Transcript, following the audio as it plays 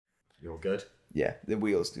You're good? Yeah, the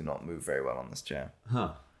wheels do not move very well on this chair.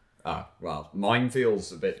 Huh. Oh, well, mine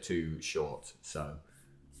feels a bit too short, so...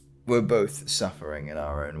 We're both suffering in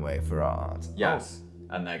our own way for art. Yes.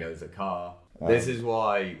 And there goes a car. This is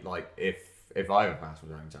why, like, if I ever pass my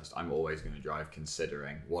driving test, I'm always going to drive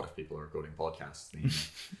considering what if people are recording podcasts.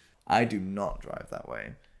 I do not drive that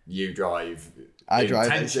way. You drive I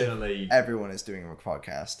drive intentionally... everyone is doing a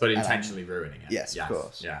podcast. But intentionally ruining it. Yes, of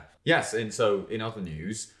course. Yeah. Yes, and so in other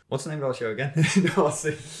news, what's the name of our show again? No, I'll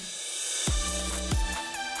see.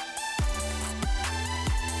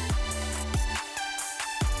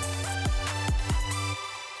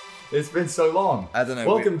 It's been so long. I don't know.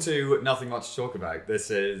 Welcome to Nothing Much to Talk About.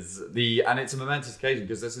 This is and it's a momentous occasion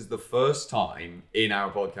because this is the first time in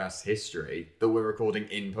our podcast history that we're recording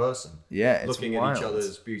in person. Yeah, it's looking wild. at each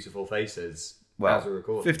other's beautiful faces Well, as we're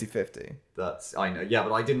recording. 50-50. That's, I know, yeah,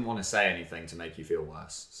 but I didn't want to say anything to make you feel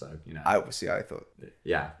worse. So, you know. I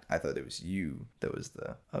thought it was you that was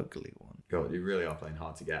the ugly one. God, you really are playing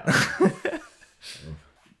hard to get.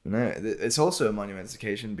 No, it's also a monumentous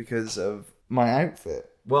occasion because of my outfit.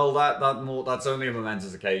 Well, that's only a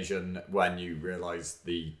momentous occasion when you realise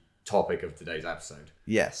the topic of today's episode.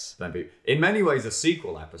 Yes. In many ways, a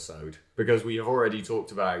sequel episode, because we have already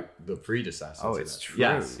talked about the predecessor. Oh, it's true.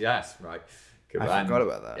 Yes, right. I forgot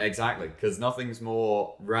about that. Exactly, because nothing's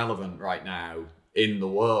more relevant right now in the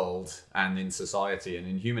world and in society and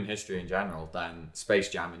in human history in general than Space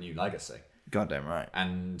Jam: A New Legacy. Goddamn right.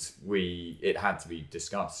 And it had to be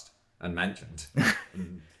discussed and mentioned.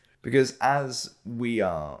 Because as we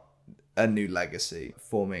are a new legacy,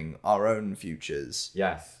 forming our own futures,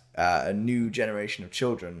 Yes. A new generation of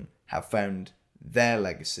children have found their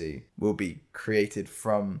legacy will be created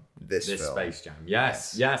from this film. Space Jam.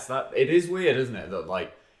 Yes. That it is weird, isn't it? That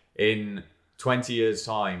like in 20 years'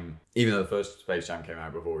 time, even though the first Space Jam came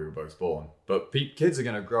out before we were both born, but kids are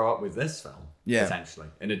going to grow up with this film, potentially,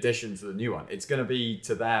 in addition to the new one. It's going to be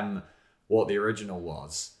to them what the original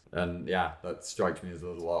was. And yeah, that strikes me as a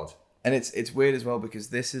little odd. And it's weird as well because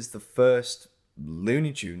this is the first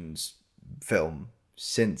Looney Tunes film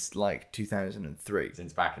since like 2003.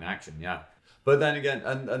 Since Back in Action, yeah. But then again,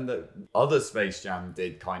 and the other Space Jam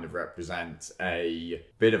did kind of represent a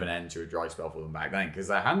bit of an end to a dry spell for them back then, because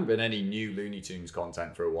there hadn't been any new Looney Tunes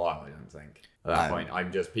content for a while, I don't think. At that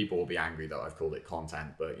point, people will be angry that I've called it content,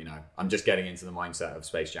 but you know, I'm just getting into the mindset of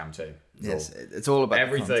Space Jam 2. It's all about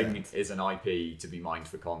everything is an IP to be mined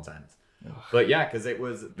for content. But yeah, because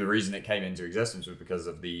the reason it came into existence was because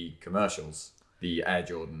of the commercials, the Air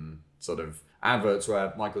Jordan sort of adverts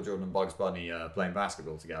where Michael Jordan and Bugs Bunny are playing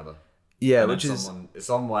basketball together. Yeah, and which is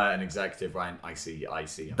somewhere an executive went, I see.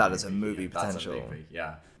 That is a movie potential. That's a movie,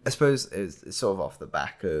 yeah. I suppose it's sort of off the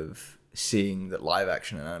back of seeing that live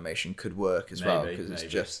action and animation could work as well, because it's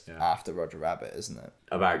just after Roger Rabbit, isn't it?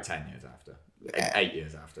 About 10 years after. 8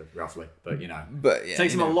 years after, roughly. But, you know, it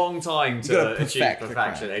takes them a long time to achieve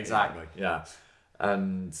perfection. Craft, exactly, yeah.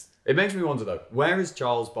 And it makes me wonder, though, where is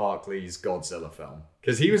Charles Barkley's Godzilla film?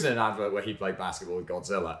 Because he was in an advert where he played basketball with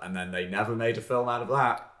Godzilla, and then they never made a film out of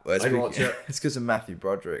that. Well, I'd watch it. It's because of Matthew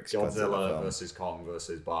Broderick's Godzilla versus Kong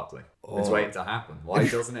versus Barkley. It's waiting to happen. Why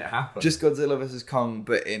doesn't it happen? Just Godzilla versus Kong,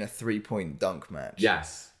 but in a 3-point dunk match.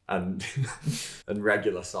 Yes. And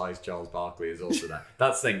regular sized Charles Barkley is also there.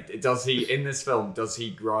 That's the thing. Does he, in this film, does he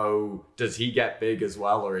grow? Does he get big as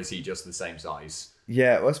well, or is he just the same size?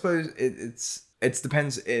 Yeah, well, I suppose it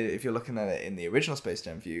depends if you're looking at it in the original Space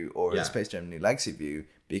Jam view or the Space Jam New Legacy view,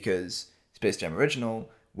 because Space Jam Original,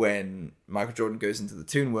 when Michael Jordan goes into the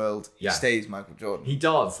Toon World, he stays Michael Jordan. He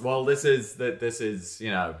does. Well, this is you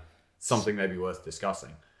know, something maybe worth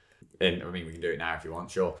discussing. We can do it now if you want,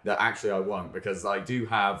 sure. Actually, I won't, because I do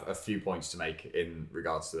have a few points to make in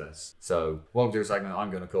regards to this. So, welcome to a segment I'm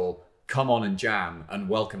going to call Come On and Jam and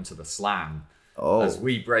Welcome to the Slam. As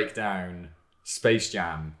we break down Space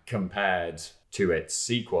Jam compared to its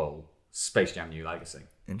sequel, Space Jam New Legacy.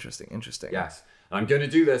 Interesting. Yes. And I'm going to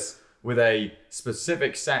do this with a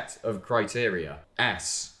specific set of criteria.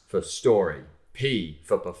 S for story. P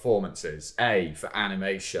for performances, A for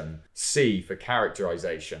animation, C for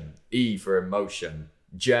characterization, E for emotion,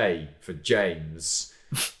 J for James,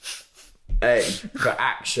 A for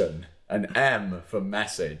action, and M for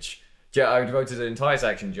message. I devoted an entire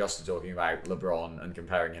section just to talking about LeBron and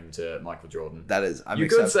comparing him to Michael Jordan. That is, you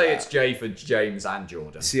could say it's J for James and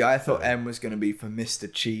Jordan. See, I thought M was going to be for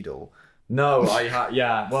Mr. Cheadle. No,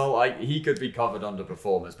 Well, he could be covered under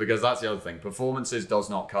performance, because that's the other thing. Performances does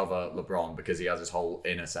not cover LeBron because he has his whole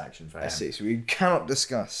inner section for him. I see. So we cannot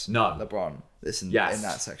discuss LeBron in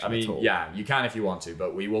that section at all. Yeah, you can if you want to,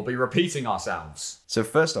 but we will be repeating ourselves. So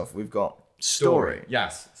first off, we've got story.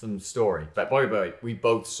 Yes, some story. But by the way, we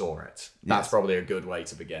both saw it. That's Yes. probably a good way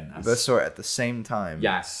to begin We both this. saw it at the same time.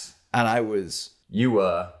 Yes, And I was you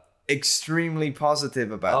were. extremely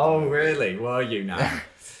positive about Oh, the movie. really? Were you now?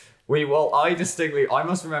 I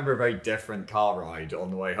must remember a very different car ride on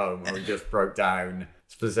the way home where we just broke down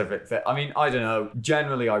specific things. I mean, I don't know.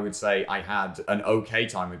 Generally, I would say I had an okay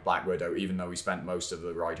time with Black Widow, even though we spent most of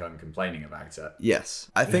the ride home complaining about it. Yes.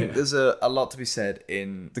 I think there's a lot to be said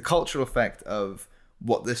in the cultural effect of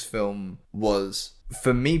what this film was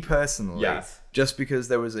for me personally. Yes. Just because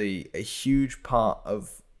there was a huge part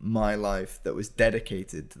of my life that was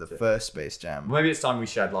dedicated to the first Space Jam. Maybe it's time we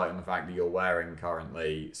shed light on the fact that you're wearing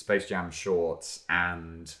currently Space Jam shorts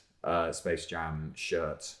and Space Jam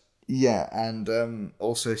shirt. Yeah, and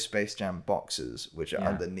also Space Jam boxes, which are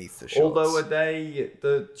underneath the shorts. Although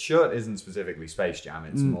the shirt isn't specifically Space Jam,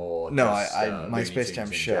 it's more. No, just, my Looney Space Tunes Jam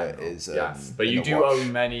in shirt general. is, yes, but in you the do wash.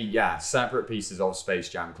 own many separate pieces of Space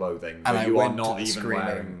Jam clothing, and but I you went are not to the even screening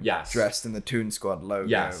wearing dressed in the Toon Squad logo.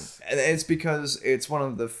 Yes. And it's because it's one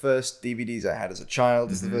of the first DVDs I had as a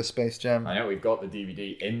child, is the first Space Jam. I know we've got the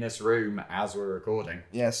DVD in this room as we're recording.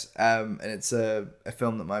 Yes, and it's a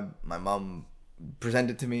film that my mum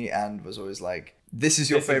presented to me and was always like, "This is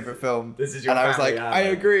your favorite film." This is your and I was family like, "I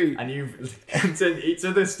album. agree." And you've continued,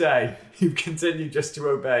 to this day, you've continued just to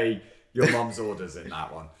obey your mum's orders in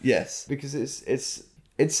that one. Yes, because it's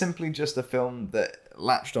simply just a film that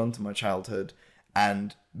latched onto my childhood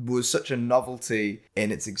and was such a novelty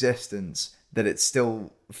in its existence that it's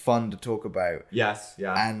still fun to talk about. Yes,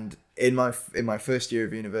 yeah. And in my first year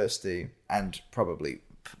of university, and probably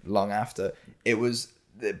long after, it was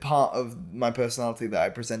the part of my personality that I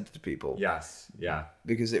presented to people. Yes, yeah.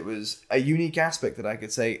 Because it was a unique aspect that I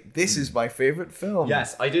could say, this is my favorite film.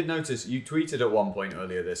 Yes, I did notice you tweeted at one point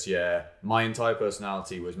earlier this year, my entire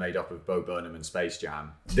personality was made up of Bo Burnham and Space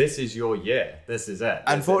Jam. This is your year. This is it.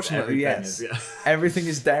 Unfortunately, yes. Everything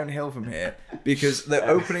is downhill from here because the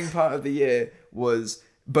opening part of the year was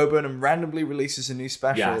Bo Burnham randomly releases a new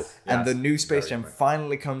special, Yes, and yes, the new Space very Jam true.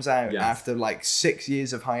 finally comes out Yes. after like 6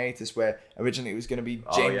 years of hiatus, where originally it was going to be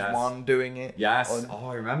James yes. Wan doing it. Yes. on-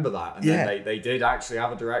 I remember that. And Yeah. then they did actually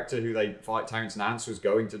have a director who Terrence Nance was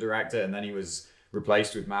going to direct it, and then he was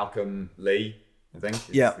replaced with Malcolm Lee, I think.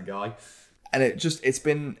 Is Yeah. the guy. and it's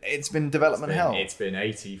been development hell. It's been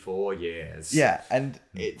 84 years. Yeah, and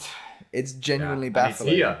it's genuinely And baffling.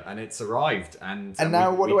 it's here, and it's arrived. And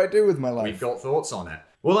now what do I do with my life? We've got thoughts on it.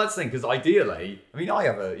 Well, that's the thing, because ideally, I mean, I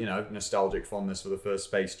have a, nostalgic fondness for the first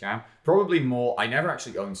Space Jam. Probably more, I never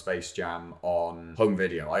actually owned Space Jam on home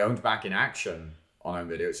video. I owned Back in Action on home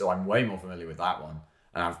video, so I'm way more familiar with that one.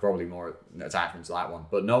 And I have probably more attachment to that one.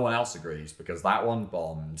 But no one else agrees, because that one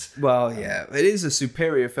bombed. Well, yeah, it is a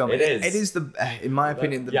superior film. It is. It is in my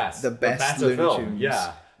opinion, the best better Looney film. Tunes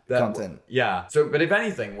Yeah. content. Yeah. So, but if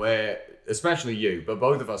anything, especially you, but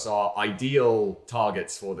both of us are ideal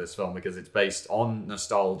targets for this film because it's based on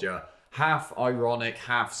nostalgia, half ironic,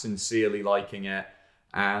 half sincerely liking it.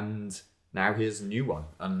 And now here's a new one.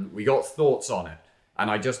 And we got thoughts on it. And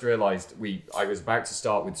I just realized I was about to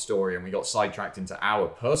start with story and we got sidetracked into our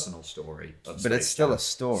personal story. But it's still a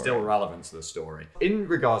story. Still relevant to the story. In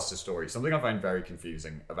regards to story, something I find very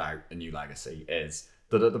confusing about A New Legacy is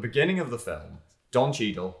that at the beginning of the film, Don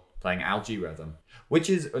Cheadle playing Al G. Rhythm, which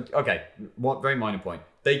is, okay, one very minor point.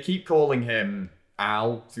 They keep calling him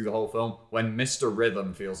Al through the whole film when Mr.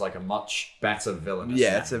 Rhythm feels like a much better villainous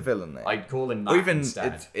Yeah, name. it's a villain name. I'd call him that Or even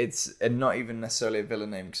instead. it's not even necessarily a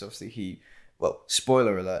villain name because obviously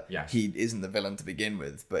spoiler alert, Yes. he isn't the villain to begin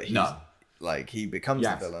with, but he's No. he becomes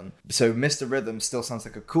Yes. the villain. So Mr. Rhythm still sounds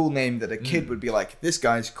like a cool name that a kid would be like, this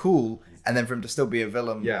guy's cool, and then for him to still be a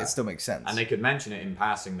villain, Yeah. it still makes sense. And they could mention it in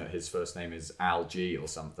passing that his first name is Al G or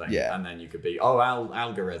something. Yeah. And then you could be,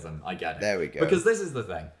 algorithm. I get it. There we go. Because this is the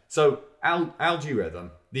thing. So Al G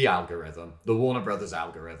Rhythm, the algorithm, the Warner Brothers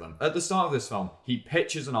algorithm. At the start of this film, he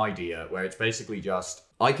pitches an idea where it's basically just,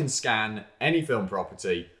 I can scan any film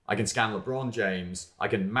property, I can scan LeBron James, I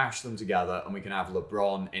can mash them together, and we can have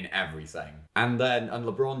LeBron in everything. And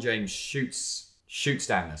LeBron James shoots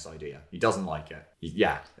down this idea. He doesn't like it.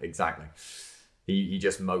 Yeah, exactly. He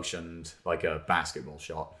just motioned like a basketball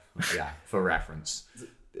shot. Yeah, for reference.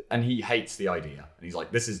 And he hates the idea. And he's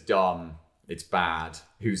like, this is dumb. It's bad.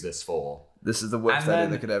 Who's this for? This is the worst idea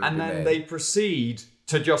that could ever be made. And then they proceed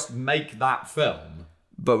to just make that film.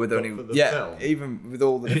 but with only for the film. even with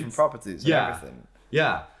all the different properties and everything.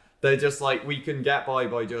 Yeah. They're just like, we can get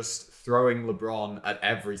by just throwing LeBron at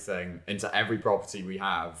everything into every property we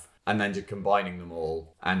have and then just combining them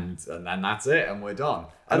all and then that's it and we're done.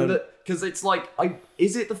 And because it's like,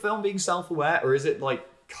 is it the film being self-aware or is it like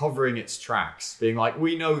covering its tracks, being like,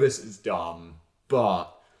 we know this is dumb, but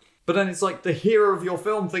then it's like the hero of your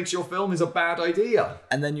film thinks your film is a bad idea.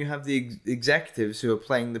 And then you have the executives who are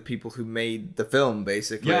playing the people who made the film,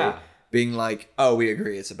 basically, being like, oh, we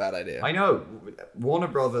agree it's a bad idea. I know. Warner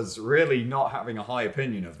Brothers really not having a high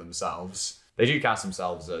opinion of themselves. They do cast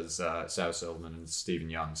themselves as Sarah Silverman and Stephen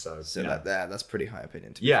Young, so that's pretty high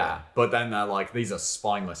opinion to be fair. But then they're like, these are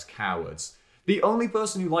spineless cowards. The only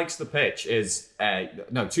person who likes the pitch is...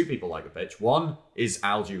 two people like the pitch. One is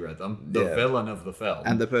Algae Rhythm, the villain of the film.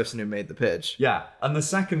 And the person who made the pitch. Yeah. And the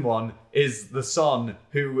second one is the son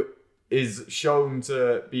who is shown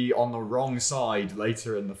to be on the wrong side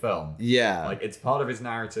later in the film. Yeah. Like, it's part of his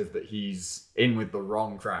narrative that he's in with the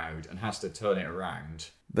wrong crowd and has to turn it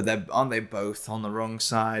around. But aren't they both on the wrong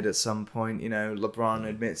side at some point? You know, LeBron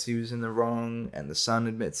admits he was in the wrong, and the son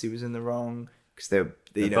admits he was in the wrong. Because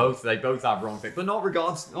they both have wrong things, but not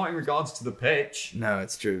in regards to the pitch. No,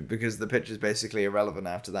 it's true, because the pitch is basically irrelevant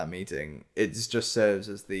after that meeting. It just serves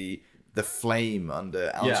as the flame under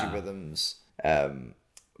Algae Rhythm's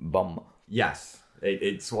bomb. Yes,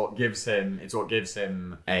 it's what gives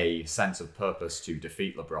him a sense of purpose to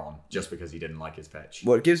defeat LeBron, just because he didn't like his pitch.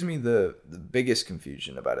 What gives me the biggest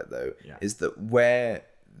confusion about it, though, is that where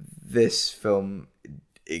this film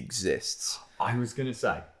exists. I was gonna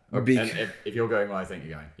say. If you're going where I think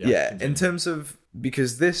you're going. Yeah, in terms of...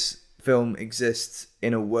 Because this film exists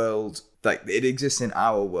in a world... Like, it exists in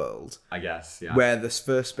our world. I guess, yeah. Where this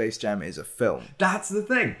first Space Jam is a film. That's the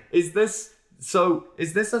thing. Is this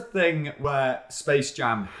a thing where Space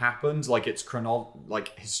Jam happened? Like, it's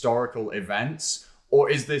historical events? Or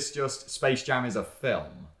is this just Space Jam is a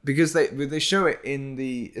film? Because they show it in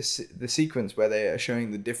the sequence where they are showing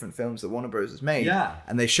the different films that Warner Bros. Has made. Yeah.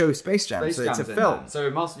 And they show Space Jam, so it's a film. So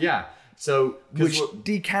it must, yeah. So which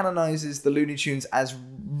decanonizes the Looney Tunes as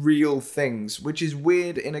real things, which is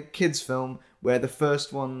weird in a kids' film where the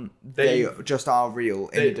first one, they just are real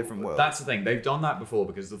in a different world. That's the thing. They've done that before,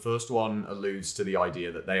 because the first one alludes to the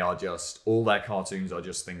idea that they are just, all their cartoons are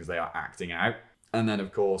just things they are acting out. And then,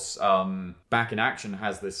 of course, Back in Action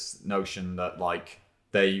has this notion that, like,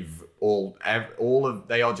 they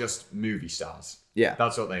are just movie stars. Yeah.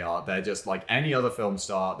 That's what they are. They're just like any other film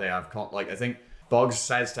star. They have, I think Boggs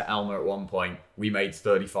says to Elmer at one point, we made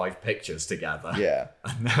 35 pictures together. Yeah.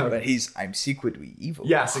 But I'm secretly evil.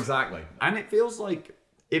 Yes, exactly. And it feels like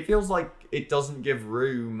it doesn't give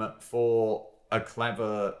room for a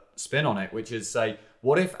clever spin on it, which is, say,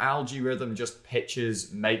 what if Algae Rhythm just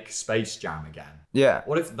pitches Make Space Jam again? Yeah.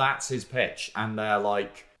 What if that's his pitch and they're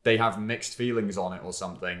like, they have mixed feelings on it or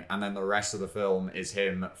something, and then the rest of the film is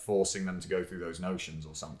him forcing them to go through those notions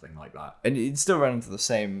or something like that. And you'd still run into the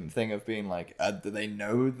same thing of being like, do they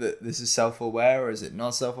know that this is self-aware, or is it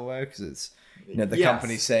not self-aware? Because it's, the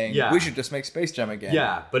company saying, we should just make Space Jam again.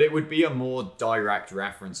 Yeah, but it would be a more direct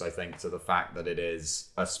reference, I think, to the fact that it is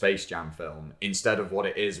a Space Jam film, instead of what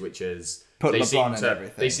it is, which is... They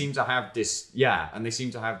seem to have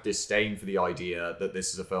disdain for the idea that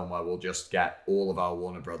this is a film where we'll just get all of our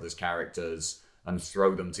Warner Brothers characters and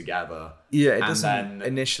throw them together. Yeah, it doesn't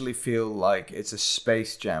initially feel like it's a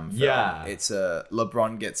Space Jam film. Yeah. It's a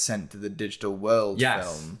LeBron gets sent to the digital world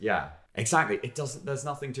film. Yeah, exactly. There's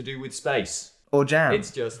nothing to do with space. Or jam. It's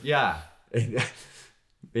just, I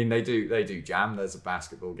mean, they do jam. There's a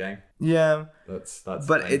basketball game. Yeah. That's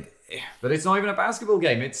But it's not even a basketball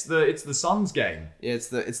game. It's the Suns game. Yeah, it's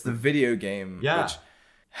the video game. Yeah.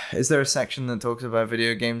 Is there a section that talks about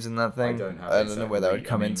video games in that thing? I don't know where that would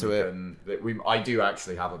come into it. I do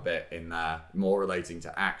actually have a bit in there more relating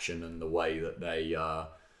to action and the way that they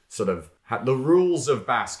sort of the rules of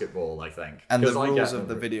basketball, I think. And the rules of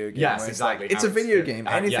the video game. Yes, exactly. It's a video game.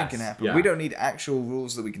 Anything can happen. Yeah. We don't need actual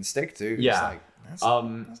rules that we can stick to. Yeah. That's not how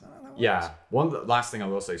that works. One last thing I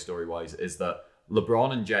will say story-wise is that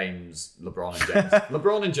LeBron and James and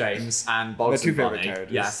Boggs and Bunny,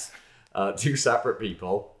 yes, two separate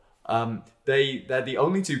people. They're the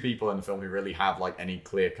only two people in the film who really have like any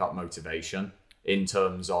clear-cut motivation in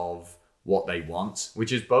terms of what they want,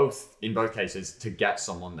 which is in both cases to get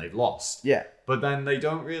someone they've lost. Yeah. But then they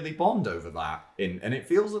don't really bond over that, and it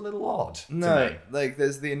feels a little odd to me. Like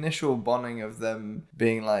there's the initial bonding of them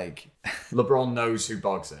being like, LeBron knows who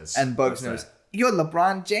Boggs is, and Boggs knows. You're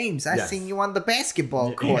LeBron James. I've seen you on the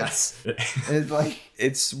basketball courts. Yes. And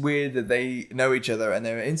it's weird that they know each other and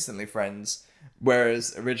they're instantly friends.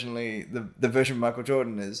 Whereas originally the version of Michael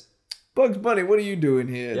Jordan is, Bugs Bunny, what are you doing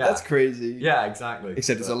here? Yeah. That's crazy. Yeah, exactly.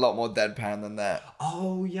 Except it's a lot more deadpan than that.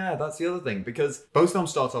 Oh, yeah, that's the other thing. Because both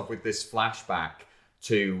films start off with this flashback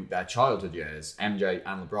to their childhood years, MJ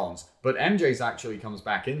and LeBron's. But MJ's actually comes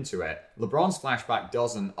back into it. LeBron's flashback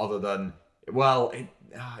doesn't, other than,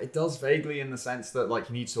 it does vaguely in the sense that like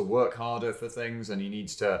he needs to work harder for things and he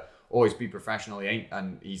needs to always be professional.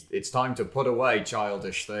 It's time to put away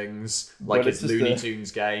childish things like his Looney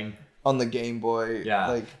Tunes game on the Game Boy.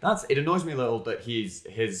 Yeah, it annoys me a little that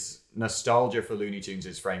his nostalgia for Looney Tunes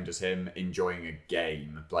is framed as him enjoying a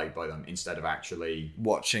game played by them instead of actually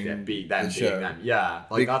watching them being them. Yeah,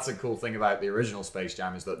 like that's a cool thing about the original Space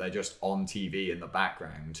Jam is that they're just on TV in the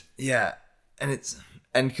background. Yeah, and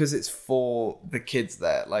because it's for the kids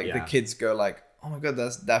there, like the kids go like, oh my god,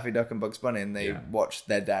 that's Daffy Duck and Bugs Bunny, and they watch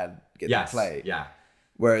their dad get to play. Yeah.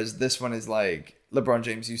 Whereas this one is like LeBron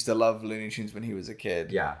James used to love Looney Tunes when he was a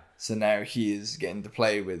kid. Yeah. So now he is getting to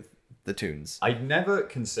play with the tunes. I'd never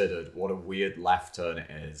considered what a weird left turn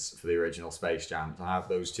it is for the original Space Jam to have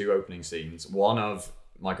those two opening scenes. One of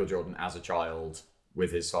Michael Jordan as a child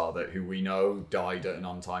with his father, who we know died at an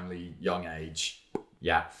untimely young age.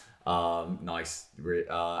 Yeah. Nice.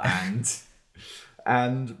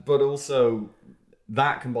 But also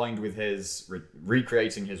that combined with his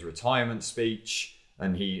recreating his retirement speech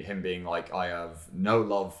and him being like, I have no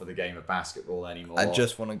love for the game of basketball anymore. I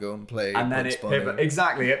just want to go and play. And then it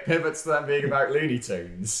pivots to them being about Looney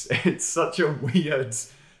Tunes. It's such a weird,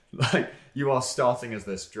 like, you are starting as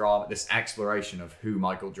this drama, this exploration of who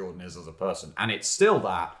Michael Jordan is as a person. And it's still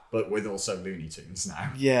that, but with also Looney Tunes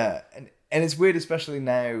now. Yeah. And it's weird, especially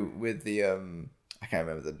now with the, I can't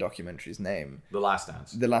remember the documentary's name. The Last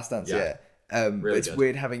Dance. The Last Dance, yeah. Really it's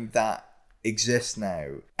weird having that exist now,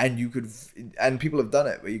 and people have done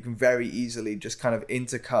it where you can very easily just kind of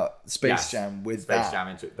intercut Space Jam with Space Jam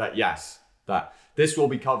into that. Yes, that this will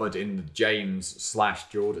be covered in the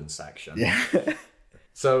James/Jordan section. Yeah.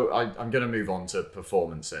 So I'm going to move on to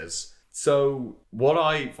performances. So what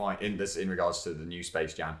I find in regards to the new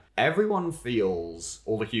Space Jam, everyone feels,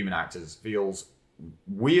 all the human actors feels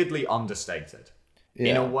weirdly understated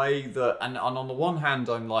in a way that, and on the one hand,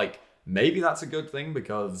 I'm like, maybe that's a good thing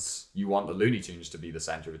because you want the Looney Tunes to be the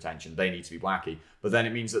center of attention. They need to be wacky. But then it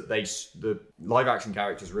means that the live action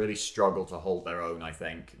characters really struggle to hold their own, I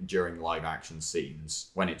think, during live action scenes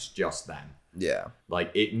when it's just them. Yeah. Like,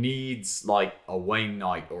 it needs, like, a Wayne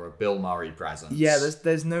Knight or a Bill Murray presence. Yeah,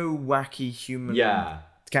 there's no wacky human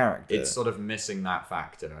character. It's sort of missing that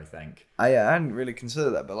factor, I think. I hadn't really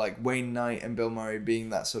considered that, but, like, Wayne Knight and Bill Murray being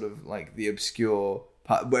that sort of, like, the obscure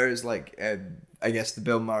part, whereas, like, I guess the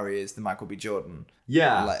Bill Murray is the Michael B. Jordan.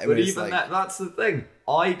 Yeah, but even that's the thing.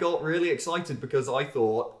 I got really excited because I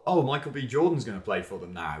thought, oh, Michael B. Jordan's going to play for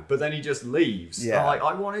them now. But then he just leaves. Yeah.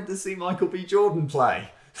 I wanted to see Michael B. Jordan play.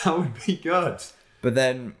 That would be good. But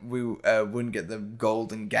then we wouldn't get the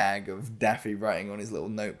golden gag of Daffy writing on his little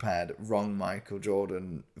notepad, wrong Michael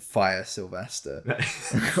Jordan, fire Sylvester.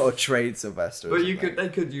 Or trade Sylvester. But they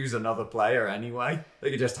could use another player anyway.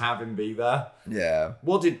 They could just have him be there. Yeah.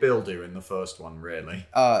 What did Bill do in the first one, really?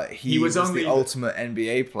 He was only the ultimate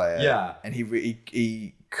NBA player. Yeah. And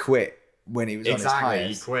he quit when he was on his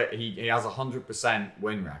highest. He quit. He has 100%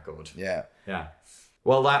 win record. Yeah. Yeah.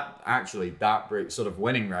 Well, that sort of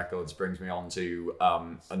winning records brings me on to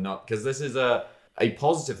because this is a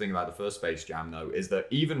positive thing about the first Space Jam, though, is that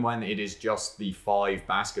even when it is just the 5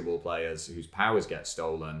 basketball players whose powers get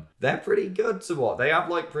stolen, they're pretty good to what? They have,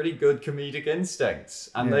 like, pretty good comedic instincts.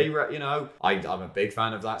 And they, I'm a big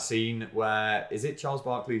fan of that scene where, is it Charles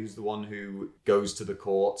Barkley who's the one who goes to the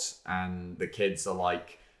court and the kids are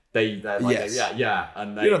like, they're like,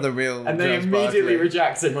 and they, the real, and they immediately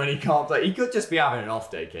reject him when he can't play. He could just be having an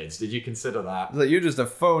off day, kids. Did you consider that? Like, you're just a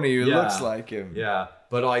phony who looks like him. Yeah,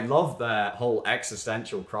 but I love their whole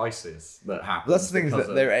existential crisis that happens. That's the thing is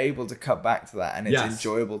that they're able to cut back to that, and it's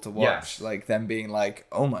enjoyable to watch. Like them being like,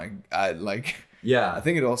 "Oh my god!" Like, I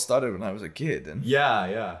think it all started when I was a kid. And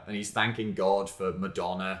and he's thanking God for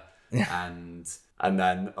Madonna And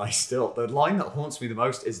then the line that haunts me the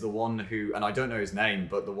most is the one who, and I don't know his name,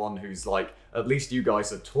 but the one who's like, at least you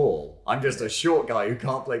guys are tall. I'm just a short guy who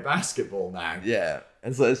can't play basketball now. Yeah.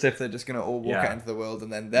 It's like as if they're just going to all walk out into the world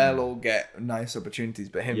and then they'll all get nice opportunities,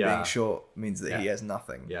 but him being short means that he has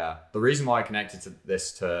nothing. Yeah. The reason why I connected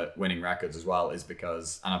to winning records as well is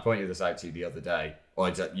because, and I pointed this out to you the other day,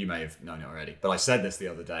 or you may have known it already, but I said this the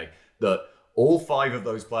other day, that all 5 of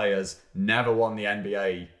those players never won the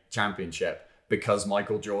NBA championship because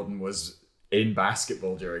Michael Jordan was in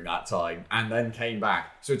basketball during that time and then came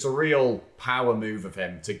back. So it's a real power move of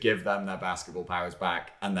him to give them their basketball powers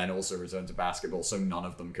back and then also return to basketball so none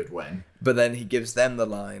of them could win. But then he gives them the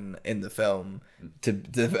line in the film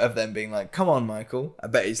of them being like, come on, Michael, I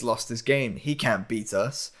bet he's lost his game. He can't beat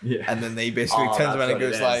us. Yeah. And then they basically turns around and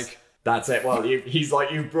goes like... That's it. Well, he's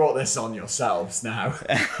like, you've brought this on yourselves now.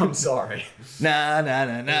 I'm sorry. Nah.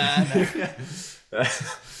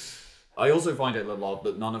 I also find it a little odd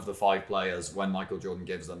that none of the 5 players, when Michael Jordan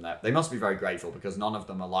gives them that, they must be very grateful because none of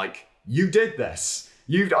them are like, you did this.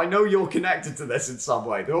 I know you're connected to this in some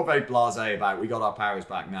way. They're all very blasé about, we got our powers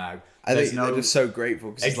back now. I think they're just so grateful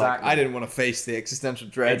because it's like, I didn't want to face the existential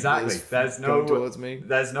dread. Exactly. There's towards me.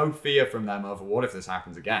 There's no fear from them of what if this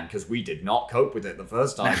happens again, because we did not cope with it the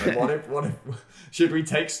first time. And what if should we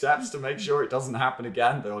take steps to make sure it doesn't happen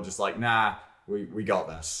again? They're all just like, nah, we got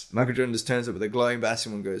this. Michael Jordan just turns up with a glowing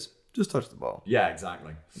basketball and goes, just touch the ball. Yeah,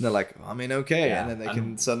 exactly. And they're like, I mean, okay. Yeah. And then they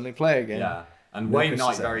can suddenly play again. Yeah. And Wayne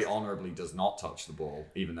Knight very honorably does not touch the ball,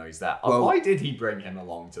 even though he's there. Well, why did he bring him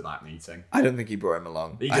along to that meeting? I don't think he brought him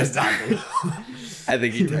along. He just dangled. I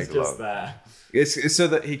think he was just there. It's so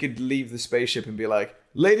that he could leave the spaceship and be like,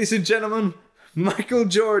 ladies and gentlemen, Michael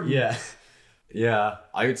Jordan. Yeah. Yeah.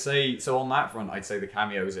 I would say, so on that front, I'd say the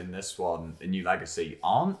cameos in this one, in New Legacy,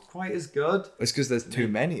 aren't quite as good. It's because there's too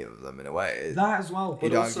many of them in a way. That as well.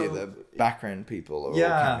 But you'd argue the background people are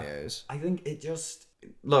all cameos. I think it just...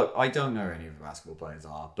 Look, I don't know who any of the basketball players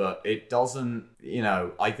are, but it doesn't,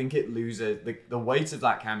 I think it loses, the weight of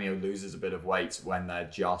that cameo loses a bit of weight when they're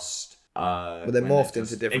just... but they're morphed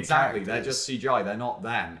into different characters. They're just CGI, they're not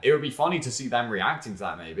them. It would be funny to see them reacting to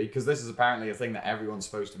that maybe, because this is apparently a thing that everyone's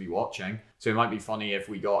supposed to be watching. So it might be funny if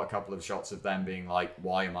we got a couple of shots of them being like,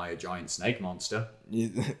 why am I a giant snake monster?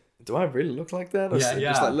 Do I really look like that? Or yeah.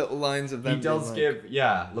 Just like little lines of them. He does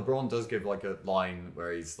LeBron does give like a line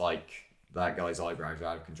where he's like, that guy's eyebrows are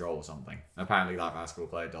out of control or something. Apparently that basketball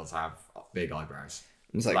player does have big eyebrows.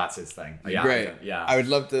 It's like, that's his thing. Yeah, great. I would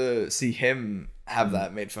love to see him have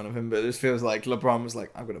that made fun of him, but it just feels like LeBron was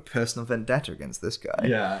like, I've got a personal vendetta against this guy.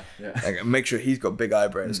 Yeah. Like, make sure he's got big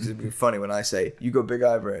eyebrows, because it'd be funny when I say, you got big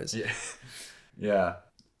eyebrows. Yeah.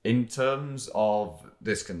 In terms of,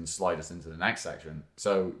 this can slide us into the next section.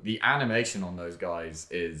 So the animation on those guys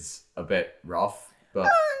is a bit rough. But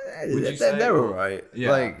they're all right.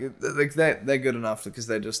 Yeah. Like they're good enough because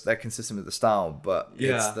they're consistent with the style. But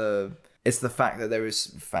it's the fact that there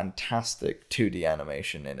is fantastic 2D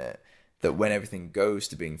animation in it. That when everything goes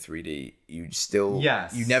to being 3D,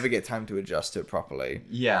 you never get time to adjust to it properly.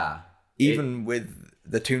 Yeah. Even with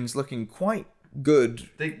the tunes looking quite good.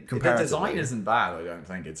 The design isn't bad. I don't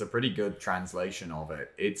think it's a pretty good translation of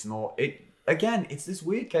it. It's more it's this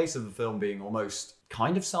weird case of the film being almost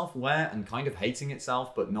kind of self-aware and kind of hating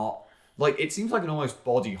itself, but not like, it seems like an almost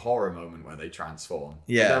body horror moment where they transform.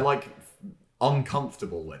 Yeah. They're like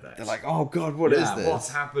uncomfortable with it. They're like, oh god, what is this? What's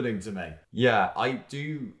happening to me? Yeah, I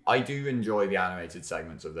do enjoy the animated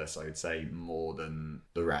segments of this, I would say, more than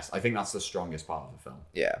the rest. I think that's the strongest part of the film.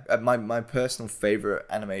 Yeah. My personal favorite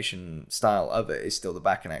animation style of it is still the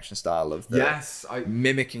back in action style of the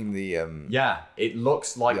mimicking the it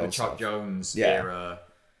looks like the Chuck Jones era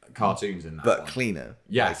cartoons in that but one. Cleaner.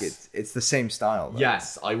 Yes. Like it's the same style though.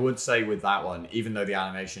 Yes, I would say with that one, even though the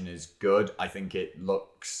animation is good, I think it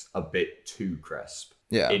looks a bit too crisp.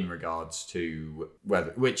 In regards to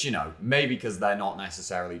which, maybe because they're not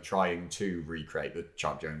necessarily trying to recreate the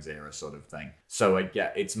Chuck Jones era sort of thing. So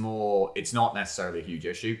it's not necessarily a huge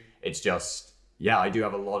issue. It's just, I do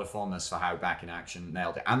have a lot of fondness for how Back in Action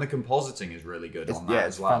nailed it. And the compositing is really good on that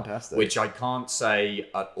as well. Fantastic. Which I can't say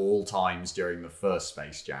at all times during the first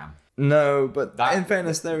Space Jam. No, but in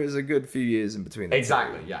fairness, there is a good few years in between.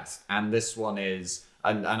 Exactly, yes. And this one is,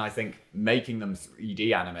 and I think making them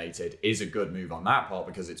 3D animated is a good move on that part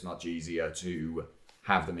because it's much easier to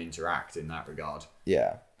have them interact in that regard.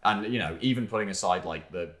 Yeah. And, even putting aside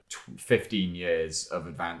like the 15 years of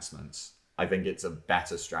advancements, I think it's a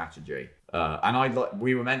better strategy. And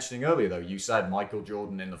we were mentioning earlier, though, you said Michael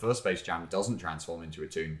Jordan in the first Space Jam doesn't transform into a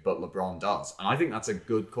toon, but LeBron does. And I think that's a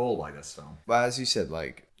good call by this film. Well, as you said,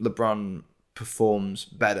 like, LeBron performs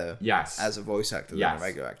better yes. as a voice actor than a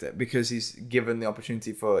regular actor because he's given the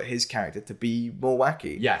opportunity for his character to be more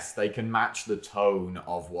wacky. Yes, they can match the tone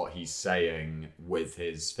of what he's saying with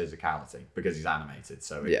his physicality because he's animated,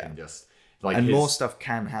 so it can just... more stuff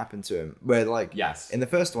can happen to him. Where, in the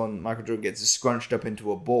first one, Michael Jordan gets scrunched up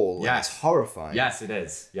into a ball. And it's horrifying. Yes, it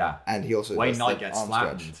is. Yeah. And he also Wayne Knight gets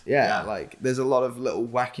flattened. Yeah, there's a lot of little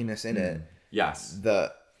wackiness in it. Yes.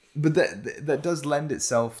 That does lend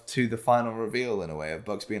itself to the final reveal in a way of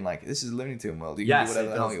Bugs being like, this is Looney Tune world. You can do whatever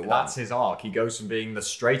the hell you want. That's his arc. He goes from being the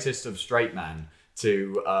straightest of straight men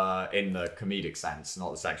to, in the comedic sense,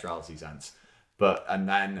 not the sexuality sense. And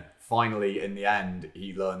then finally, in the end,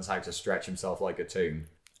 he learns how to stretch himself like a toon.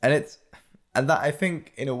 And that I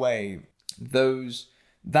think, in a way,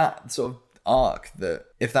 that sort of arc, that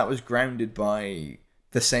if that was grounded by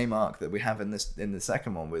the same arc that we have in the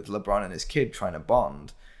second one with LeBron and his kid trying to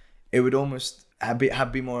bond, it would almost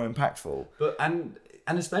be more impactful. But and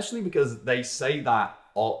especially because they say that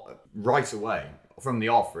right away from the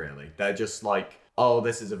off, really. They're just like, oh,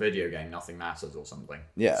 this is a video game, nothing matters or something.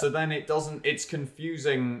 Yeah. So then it's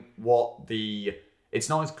confusing it's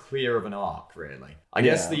not as clear of an arc, really. I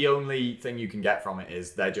guess the only thing you can get from it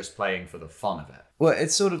is they're just playing for the fun of it. Well,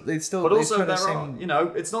 it's sort of, it's still... But also,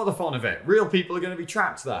 it's not the fun of it. Real people are going to be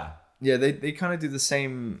trapped there. Yeah, they kind of do the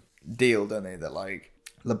same deal, don't they? That, like,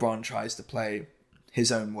 LeBron tries to play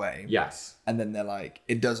his own way. Yes. And then they're like,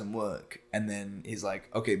 it doesn't work. And then he's like,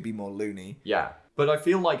 okay, be more loony. Yeah. But I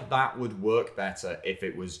feel like that would work better if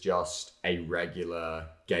it was just a regular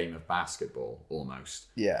game of basketball, almost.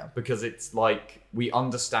 Yeah. Because it's like, we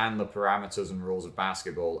understand the parameters and rules of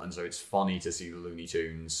basketball, and so it's funny to see the Looney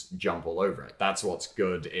Tunes jump all over it. That's what's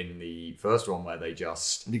good in the first one, where they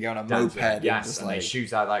just... They go on a dance moped. it. Yes, just and like... they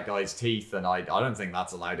shoot out that guy's teeth, and I don't think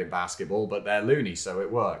that's allowed in basketball, but they're loony, so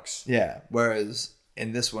it works. Yeah, whereas...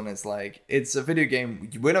 in this one, it's like, it's a video game.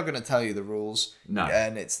 We're not going to tell you the rules. No.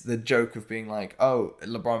 And it's the joke of being like, oh,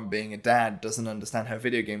 LeBron being a dad doesn't understand how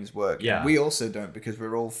video games work. Yeah. And we also don't, because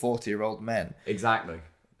we're all 40-year-old men. Exactly.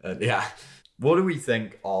 Yeah. What do we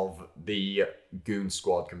think of the Goon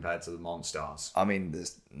Squad compared to the Monstars? I mean,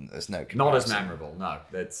 there's no comparison. Not as memorable, no.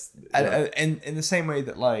 And in the same way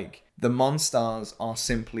that, like, the Monstars are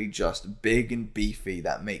simply just big and beefy,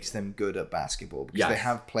 that makes them good at basketball, because they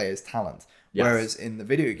have players' talent. Yes. Whereas in the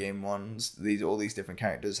video game ones, all these different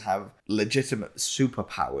characters have legitimate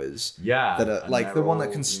superpowers. Yeah. That are like the one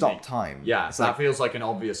that can stop unique. time. Yeah, it's that like, feels like an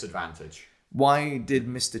obvious advantage. Why did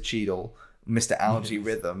Mr. Cheadle, Mr. Algae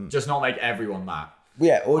Rhythm... just not make everyone that.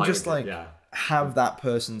 Yeah, or just have that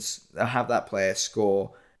player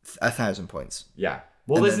score 1,000 points. Yeah.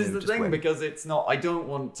 Well, this is the thing, win. because it's not... I don't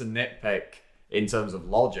want to nitpick in terms of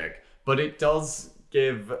logic, but it does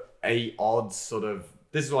give a odd sort of...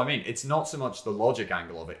 This is what I mean. It's not so much the logic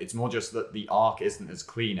angle of it. It's more just that the arc isn't as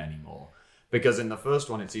clean anymore. Because in the first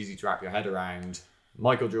one, it's easy to wrap your head around.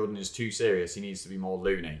 Michael Jordan is too serious. He needs to be more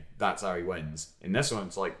loony. That's how he wins. In this one,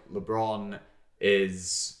 it's like LeBron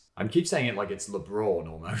is... I keep saying it like it's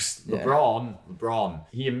LeBron almost. Yeah. LeBron.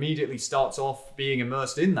 He immediately starts off being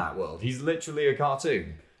immersed in that world. He's literally a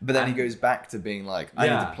cartoon. But then he goes back to being like, I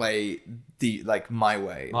need to play my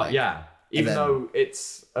way. Yeah. Even though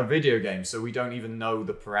it's a video game, so we don't even know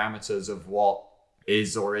the parameters of what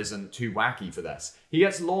is or isn't too wacky for this. He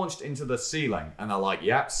gets launched into the ceiling, and they're like,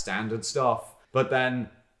 yep, standard stuff. But then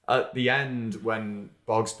at the end, when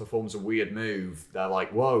Boggs performs a weird move, they're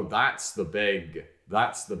like, whoa, that's the big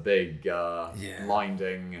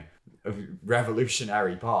blinding,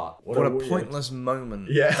 revolutionary part. What a pointless moment.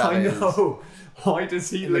 Yeah, I know. Why does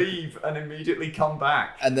he leave and immediately come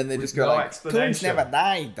back? And then they just go like, Coons never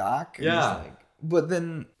die, Doc. And yeah. Like, but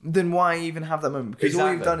then why even have that moment? Because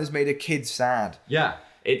all you've done is made a kid sad. Yeah,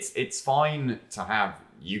 it's fine to have.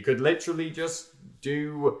 You could literally just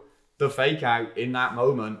do the fake out in that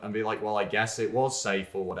moment and be like, well, I guess it was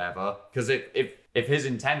safe or whatever. Because if his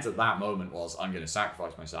intent at that moment was, I'm going to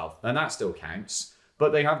sacrifice myself, then that still counts.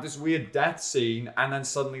 But they have this weird death scene, and then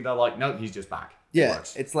suddenly they're like, no, he's just back. Yeah,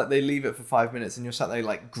 it's like they leave it for 5 minutes, and you're sat there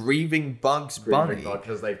like grieving Bugs Bunny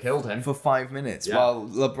because they've killed him for 5 minutes, while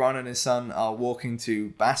LeBron and his son are walking to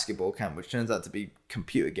basketball camp, which turns out to be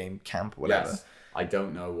computer game camp, whatever. Yes. I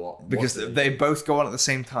don't know what because they both go on at the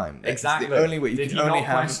same time. Exactly. It's the only way you can only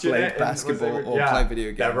have played basketball or play video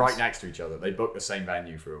games. They're right next to each other. They booked the same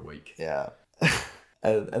venue for a week. Yeah.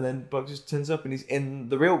 And then Bugs just turns up and he's in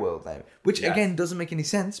the real world now. Which, again, doesn't make any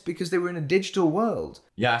sense because they were in a digital world.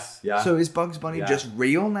 Yes, yeah. So is Bugs Bunny just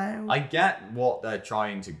real now? I get what they're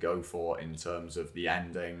trying to go for in terms of the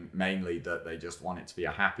ending. Mainly that they just want it to be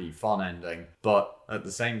a happy, fun ending. But at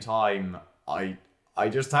the same time, I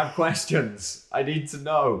just have questions. I need to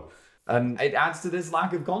know. And it adds to this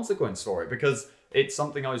lack of consequence for it because it's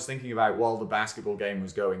something I was thinking about while the basketball game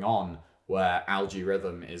was going on, where Algae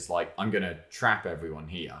Rhythm is like, I'm going to trap everyone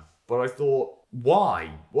here. But I thought, why?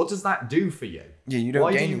 What does that do for you? Yeah, you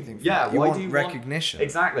don't gain anything from that. You want recognition.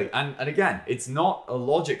 Exactly. And again, it's not a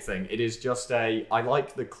logic thing. It is just I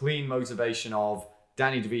like the clean motivation of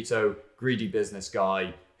Danny DeVito, greedy business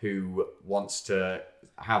guy who wants to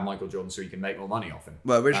have Michael Jordan so he can make more money off him.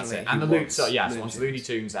 Well, originally, and wants Looney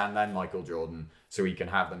Tunes and then Michael Jordan so he can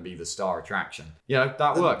have them be the star attraction. You know,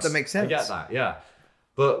 that works. That makes sense. I get that, yeah.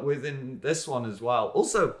 But within this one as well.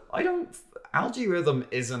 Also, Algae Rhythm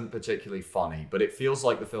isn't particularly funny, but it feels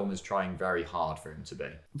like the film is trying very hard for him to be.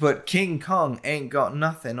 But King Kong ain't got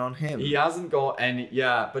nothing on him. He hasn't got any,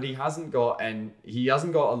 but he hasn't got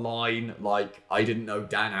a line like, I didn't know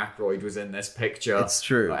Dan Aykroyd was in this picture. It's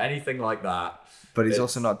true. Or anything like that. But he's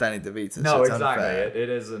also not Danny DeVito, no, so it's exactly. unfair. It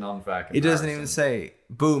is an unfair comparison. He doesn't even say,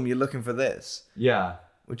 boom, you're looking for this. Yeah.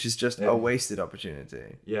 which is just a wasted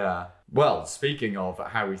opportunity. Yeah. Well, speaking of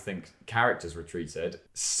how we think characters were treated,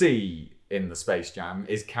 C in the Space Jam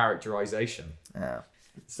is characterization. Yeah.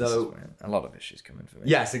 So a lot of issues coming for me.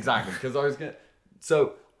 yes, exactly. Because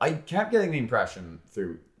I kept getting the impression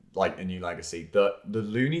through like A New Legacy that the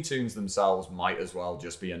Looney Tunes themselves might as well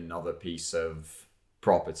just be another piece of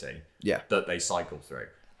property that they cycle through.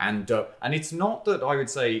 And it's not that I would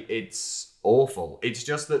say it's awful. It's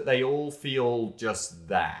just that they all feel just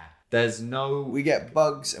there. There's no... We get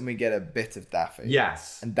Bugs and we get a bit of Daffy.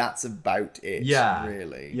 Yes. And that's about it,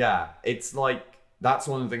 really. Yeah. It's like... That's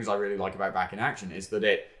one of the things I really like about Back in Action is that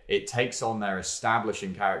it takes on their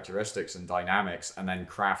establishing characteristics and dynamics and then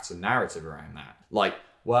crafts a narrative around that. Like,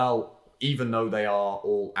 well, even though they are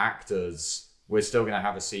all actors, we're still going to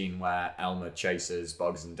have a scene where Elmer chases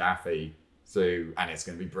Bugs and Daffy through, and it's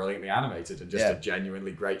going to be brilliantly animated and just a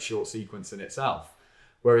genuinely great short sequence in itself.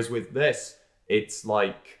 Whereas with this, it's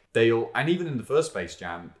like they all, and even in the first Space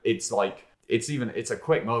Jam, it's like, it's a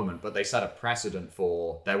quick moment, but they set a precedent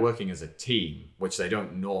for they're working as a team, which they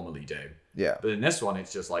don't normally do. Yeah. But in this one,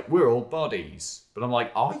 it's just like, we're all buddies. But I'm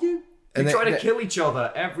like, are you? And You're trying to kill each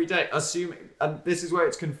other every day, assuming, and this is where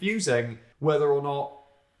it's confusing whether or not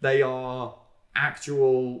they are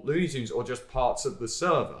actual Looney Tunes or just parts of the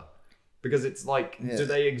server. Because it's like, do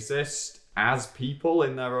they exist as people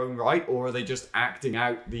in their own right, or are they just acting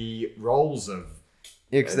out the roles of...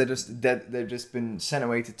 Yeah, because they've just been sent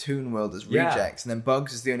away to Toon World as rejects, and then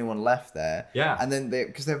Bugs is the only one left there. Yeah. And then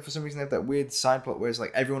because for some reason they have that weird side plot where it's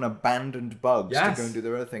like everyone abandoned Bugs to go and do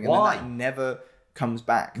their own thing, and then that never comes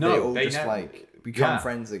back. No, they all they just never, like become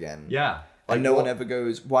friends again. Yeah. Like, and no one ever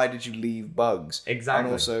goes, why did you leave Bugs? Exactly.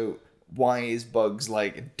 And also, why is Bugs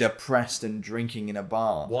like depressed and drinking in a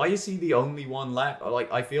bar? Why is he the only one left?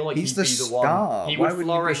 Like, I feel like he's he'd be the star. One. He would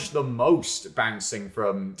flourish the most bouncing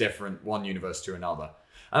from one universe to another.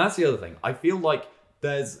 And that's the other thing. I feel like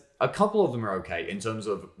there's a couple of them are okay in terms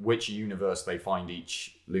of which universe they find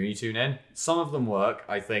each Looney Tune in. Some of them work.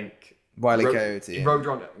 I think Wile E. Coyote,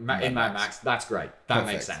 Roadrunner in Mad Max. That's great. That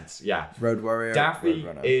makes sense. Yeah. Road Warrior, Daffy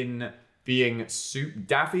in being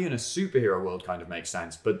Daffy in a superhero world kind of makes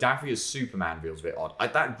sense, but Daffy as Superman feels a bit odd.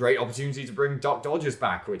 That great opportunity to bring Doc Dodgers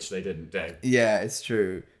back, which they didn't do. Yeah, it's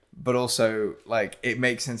true. But also, like, it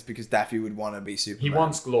makes sense because Daffy would want to be Superman. He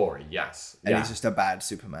wants glory, yes. And he's just a bad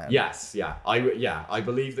Superman. Yes, yeah. I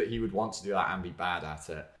believe that he would want to do that and be bad at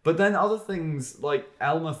it. But then other things, like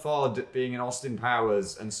Elmer Fudd being in Austin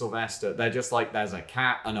Powers and Sylvester, they're just like, there's a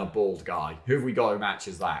cat and a bald guy. Who have we got who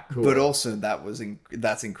matches that? Cool. But also,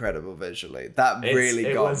 that's incredible visually. That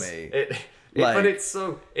really got me. But it's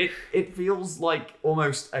so... It feels like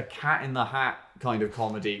almost a Cat in the Hat kind of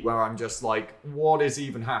comedy where I'm just like, what is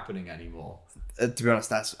even happening anymore? To be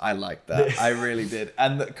honest, I liked that. I really did.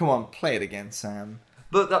 And come on, play it again, Sam.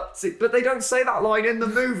 But they don't say that line in the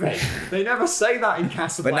movie. They never say that in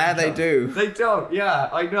Casablanca. But now they do. They don't. Yeah,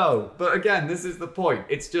 I know. But again, this is the point.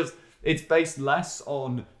 It's based less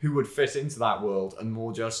on who would fit into that world and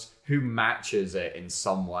more just who matches it in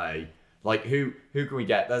some way. Like who can we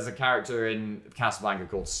get? There's a character in Casablanca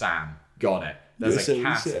called Sam. Got it. There's a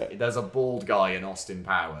cat. There's a bald guy in Austin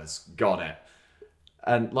Powers. Got it.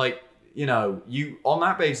 And like, you know, on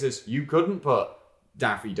that basis, you couldn't put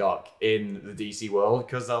Daffy Duck in the DC world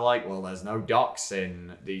because they're like, well, there's no ducks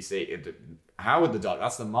in DC. Howard the Duck,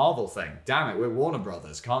 that's the Marvel thing. Damn it, we're Warner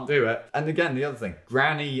Brothers, can't do it. And again, the other thing,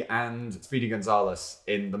 Granny and Speedy Gonzales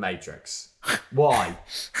in The Matrix. Why?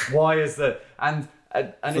 Why is that? And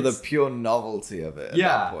for the pure novelty of it at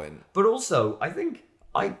that point. But also, I think,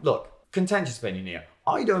 contentious opinion here.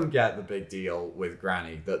 I don't get the big deal with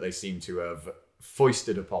Granny that they seem to have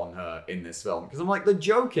foisted upon her in this film. Because I'm like, the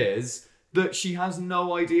joke is that she has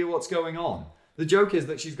no idea what's going on. The joke is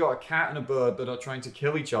that she's got a cat and a bird that are trying to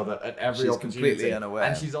kill each other at every opportunity. She's completely unaware.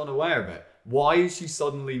 And she's unaware of it. Why is she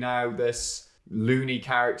suddenly now this loony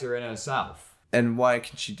character in herself? And why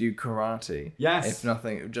can she do karate? Yes. If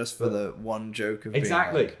nothing, just for the one joke of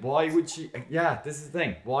exactly. Being like, why would she... Yeah, this is the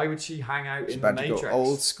thing. Why would she hang out in the Matrix? To go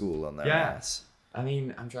old school on their ass. I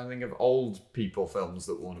mean, I'm trying to think of old people films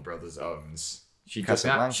that Warner Brothers owns. She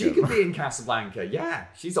could be in Casablanca. Yeah,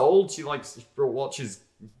 she's old. She watches,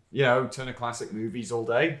 Turner Classic movies all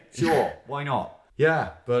day. Sure, why not?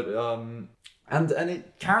 Yeah, but and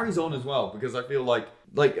it carries on as well because I feel like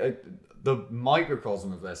the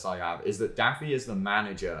microcosm of this I have is that Daffy is the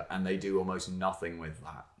manager and they do almost nothing with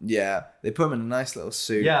that. Yeah, they put him in a nice little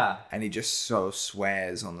suit. Yeah, and he just so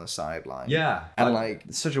swears on the sideline. Yeah, and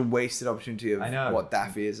it's such a wasted opportunity of what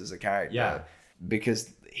Daffy is as a character. Yeah,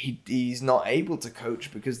 because he's not able to coach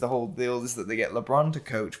because the whole deal is that they get LeBron to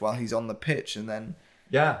coach while he's on the pitch, and then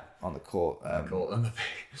Yeah. on the court. On the,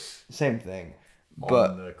 Same thing. on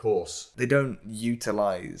But the course. they don't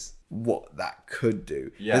utilize what that could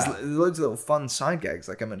do. Yeah. There's loads of little fun side gags,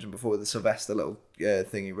 like I mentioned before, with the Sylvester little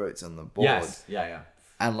thing he wrote on the board. Yes. Yeah.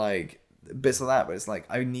 And like bits like that, but it's like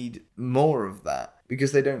I need more of that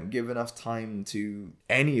because they don't give enough time to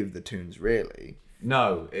any of the tunes really.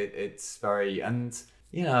 No, it's very, and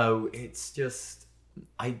it's just,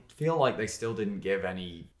 I feel like they still didn't give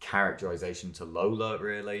any characterization to Lola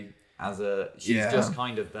really she's just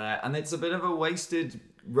kind of there, and it's a bit of a wasted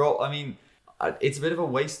role. I mean, it's a bit of a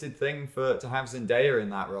wasted thing to have Zendaya in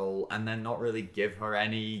that role and then not really give her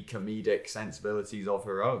any comedic sensibilities of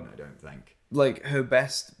her own, I don't think. Like her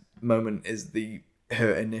best moment is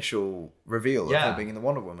her initial reveal of her being in the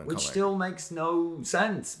Wonder Woman which comic. Still makes no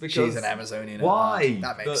sense because She's an Amazonian. Why?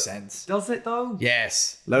 That makes sense. Does it though?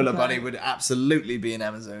 Yes. Lola Okay. Bunny would absolutely be an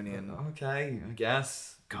Amazonian. Okay, I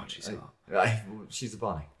guess. God, she's hot. She's a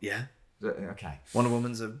bunny. Yeah. Okay. Wonder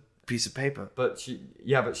Woman's a piece of paper. But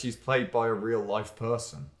she's played by a real life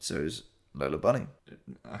person. So is Lola Bunny.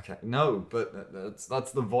 Okay. No, but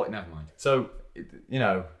that's the voice. Never mind. So,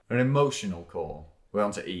 an emotional core. We're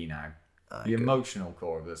on to E now. The emotional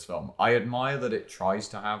core of this film. I admire that it tries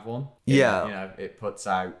to have one. Yeah. It puts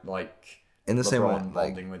out like In the LeBron same way, like,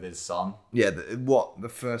 bonding with his son. yeah, what the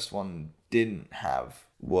first one didn't have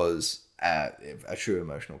was a true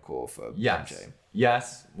emotional core for Yes. MJ.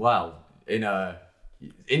 Yes. Well,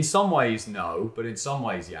 in some ways, no, but in some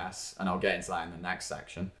ways, yes. And I'll get into that in the next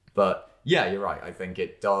section. But yeah, you're right. I think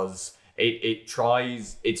it does. It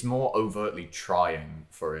tries. It's more overtly trying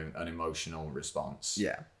for an emotional response.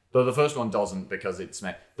 Yeah. But the first one doesn't, because it's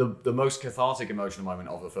the most cathartic emotional moment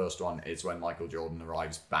of the first one is when Michael Jordan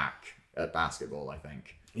arrives back at basketball, I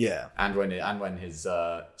think. Yeah. And when his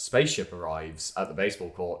spaceship arrives at the baseball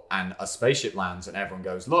court and a spaceship lands and everyone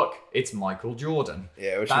goes, look, it's Michael Jordan.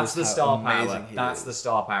 Yeah, which that's is the how star amazing power. he That's is. the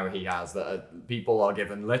star power he has. That people are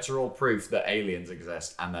given literal proof that aliens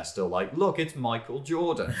exist, and they're still like, look, it's Michael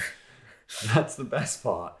Jordan. That's the best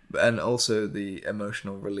part. And also the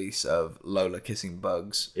emotional release of Lola kissing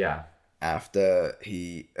Bugs Yeah. after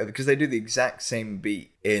because they do the exact same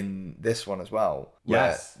beat in this one as well.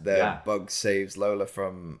 Yes, Where yeah. Bugs saves Lola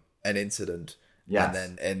from an incident. Yes.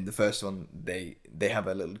 And then in the first one, they have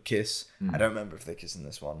a little kiss. Hmm. I don't remember if they kiss in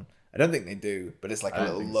this one. I don't think they do, but it's like a I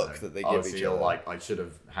don't little think look so. that they Oh, give so each you're other. like, I should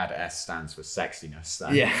have had S stands for sexiness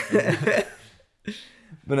then. Yeah.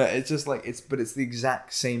 But no, it's just like it's the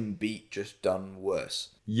exact same beat, just done worse.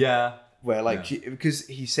 Yeah. Where like because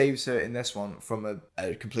he saves her in this one from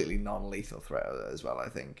a completely non-lethal threat as well, I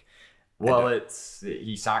think. Well,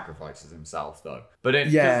 he sacrifices himself though. But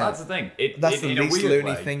 'cause Yeah. that's the thing. That's the in a least weird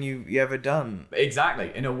loony way, thing you ever done.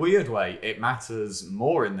 Exactly. In a weird way, it matters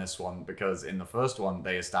more in this one because in the first one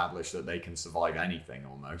they establish that they can survive anything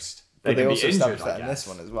almost. But they can be also injured, established that in guess.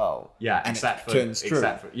 this one as well. Yeah, and except it for turns true.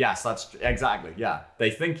 yes, that's exactly. Yeah, they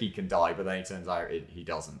think he can die, but then it turns out he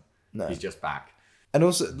doesn't. No. He's just back. And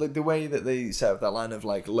also, like, the way that they set up that line of,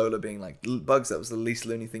 like, Lola being like, Bugs, that was the least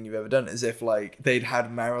loony thing you've ever done, as if, like, they'd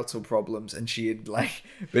had marital problems and she had, like,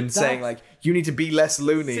 been saying, like, you need to be less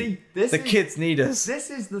loony. See, Kids need us. This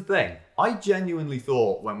is the thing. I genuinely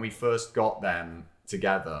thought when we first got them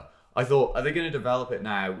together, I thought, are they going to develop it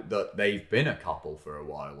now that they've been a couple for a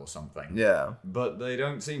while or something? Yeah. But they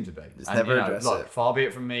don't seem to be. Never address look, it. far be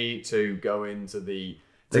it from me to go into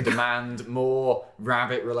to demand more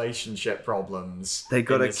rabbit relationship problems. They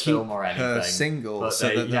got to in this keep film or anything. her single But so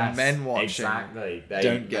that the yes, men watching exactly,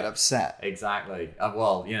 don't get upset. Exactly.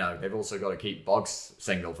 Well, they've also got to keep Bugs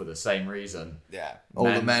single for the same reason. Yeah. All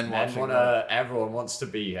the men watching. Everyone wants to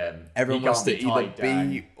be him. Everyone He wants can't to be either tied down,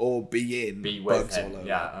 be or be in be with Bugs him. all over.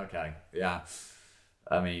 Yeah. Okay. Yeah.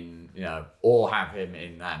 I mean, or have him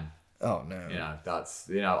in them. Oh, no. That's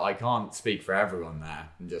I can't speak for everyone there,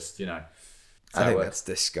 and just I think So, that's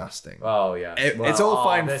disgusting. Oh yeah, It's all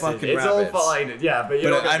fine fucking It's all rabbits. fine, yeah, but you're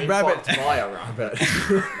not and gonna be rabbit- fucked by a rabbit.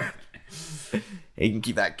 He can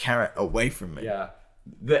keep that carrot away from me. Yeah.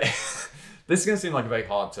 This is going to seem like a very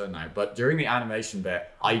hard turn now, but during the animation bit,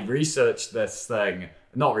 I researched this thing.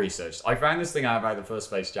 Not researched. I found this thing out about the first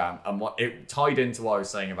Space Jam, and what it tied into what I was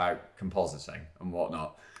saying about compositing and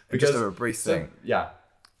whatnot. Just a brief thing. Yeah.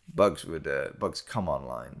 Bugs come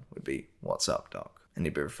online would be, "What's up, Doc?" And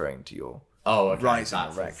he'd be referring to your Oh, okay. Rise in That's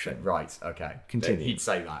his erection. thing. Right, okay. Continue. He'd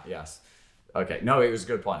say that, yes. Okay, no, it was a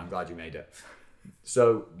good point. I'm glad you made it.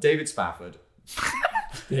 So, David Spafford.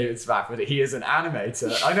 He is an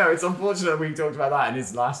animator. I know, it's unfortunate we talked about that, and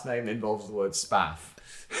his last name involves the word spaff.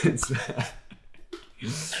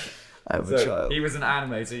 I'm a child. He was an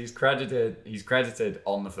animator. He's credited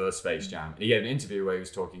on the first Space Jam. He gave an interview where he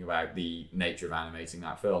was talking about the nature of animating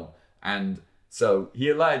that film. And so he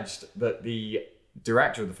alleged that the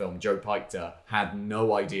director of the film, Joe Pychter, had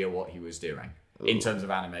no idea what he was doing in terms of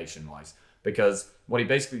animation-wise. Because what he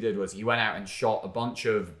basically did was he went out and shot a bunch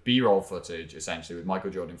of B-roll footage, essentially, with Michael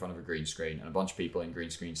Jordan in front of a green screen and a bunch of people in green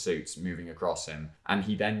screen suits moving across him. And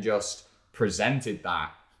he then just presented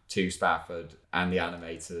that to Spafford and the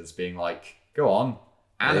animators, being like, go on,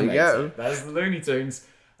 animate it. There's the Looney Tunes.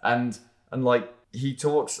 And like, he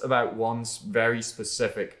talks about one very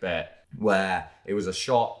specific bit where it was a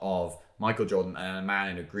shot of Michael Jordan and a man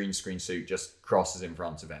in a green screen suit just crosses in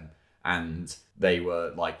front of him. And they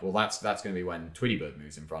were like, well, that's going to be when Tweety Bird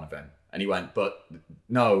moves in front of him. And he went, but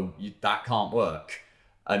no, that can't work.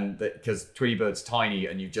 And because Tweety Bird's tiny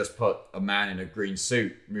and you just put a man in a green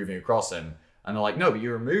suit moving across him. And they're like, no, but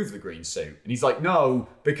you remove the green suit. And he's like, no,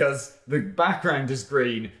 because the background is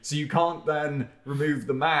green. So you can't then remove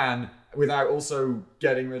the man without also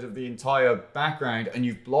getting rid of the entire background. And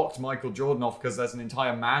you've blocked Michael Jordan off because there's an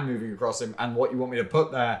entire man moving across him. And what you want me to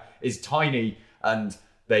put there is tiny. And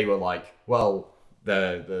they were like, well,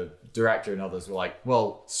 the director and others were like,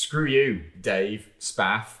 well, screw you, Dave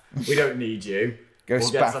Spaff. We don't need you.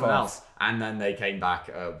 We'll get someone else. And then they came back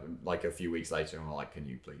like a few weeks later and were like, can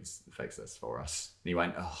you please fix this for us? And he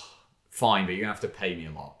went, oh, fine, but you're going to have to pay me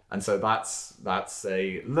a lot. And so that's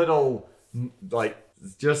a little, like,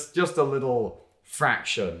 just a little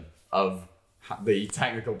fraction of the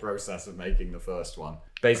technical process of making the first one.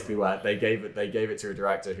 Basically, where they gave it to a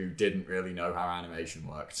director who didn't really know how animation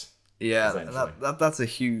worked. Yeah, that's a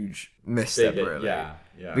huge misstep, really. Yeah.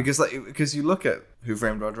 Because you look at Who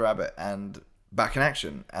Framed Roger Rabbit and Back in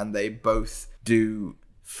Action, and they both do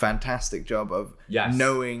fantastic job of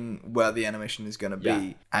knowing where the animation is going to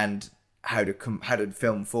be and how to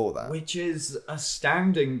film for that. Which is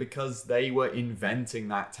astounding because they were inventing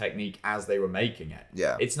that technique as they were making it.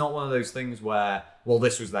 Yeah. It's not one of those things where, well,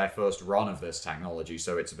 this was their first run of this technology,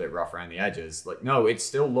 so it's a bit rough around the edges. Like, no, it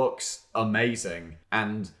still looks amazing,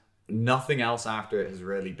 and nothing else after it has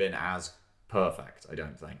really been as perfect, I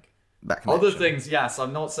don't think. Other things, yes,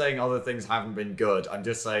 I'm not saying other things haven't been good. I'm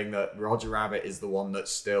just saying that Roger Rabbit is the one that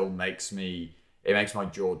still makes my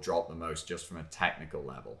jaw drop the most just from a technical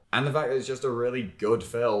level. And the fact that it's just a really good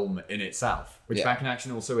film in itself, which Back in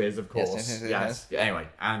Action also is, of course. Yes. Anyway,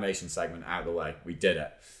 animation segment out of the way. We did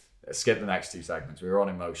it. Skip the next two segments. We were on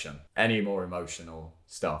emotion. Any more emotional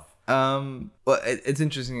stuff? Well, it's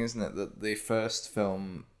interesting, isn't it, that the first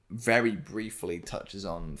film very briefly touches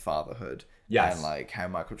on fatherhood. Yes. And like how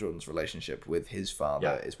Michael Jordan's relationship with his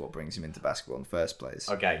father is what brings him into basketball in the first place.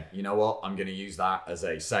 Okay, you know what? I'm going to use that as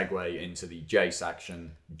a segue into the J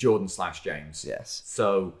section, Jordan/James. Yes.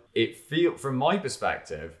 So from my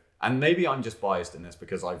perspective, and maybe I'm just biased in this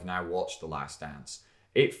because I've now watched The Last Dance,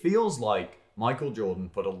 it feels like Michael Jordan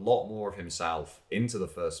put a lot more of himself into the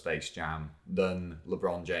first Space Jam than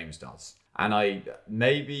LeBron James does. And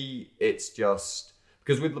maybe it's just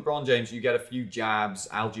because with LeBron James, you get a few jabs.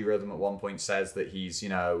 Algie Rhythm at one point says that he's, to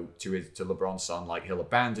LeBron's son, like, he'll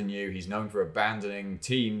abandon you. He's known for abandoning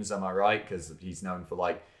teams, am I right? Because he's known for,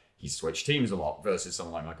 like, he switched teams a lot versus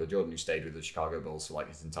someone like Michael Jordan who stayed with the Chicago Bulls for, like,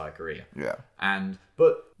 his entire career. Yeah.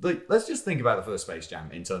 But let's just think about the first Space Jam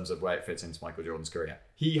in terms of where it fits into Michael Jordan's career.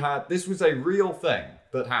 This was a real thing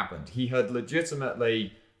that happened. He had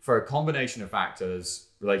legitimately, for a combination of factors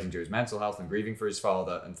relating to his mental health and grieving for his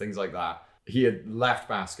father and things like that, he had left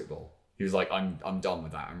basketball. He was like, I'm done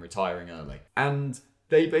with that. I'm retiring early. And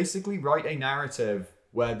they basically write a narrative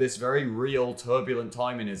where this very real turbulent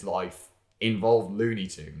time in his life involved Looney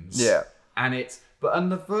Tunes. Yeah. And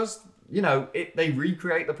the first, they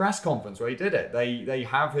recreate the press conference where he did it. They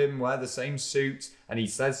have him wear the same suit and he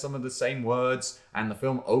says some of the same words. And the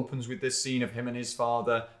film opens with this scene of him and his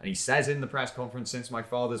father. And he says in the press conference, since my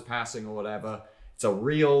father's passing or whatever, it's a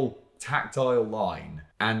real tactile line,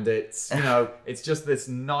 and it's it's just this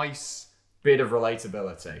nice bit of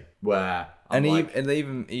relatability where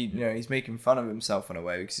he's making fun of himself in a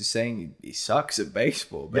way because he's saying he sucks at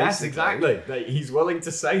baseball. Basically. Yes, exactly. He's willing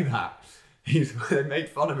to say that. They made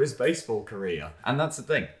fun of his baseball career, and that's the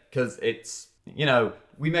thing because it's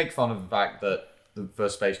we make fun of the fact that the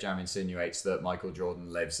first Space Jam insinuates that Michael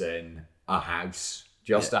Jordan lives in a house,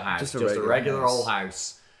 just a regular old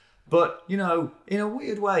house. But, in a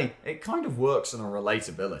weird way, it kind of works on a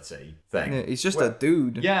relatability thing. Yeah, he's just a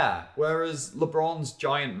dude. Yeah, whereas LeBron's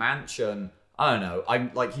giant mansion, I don't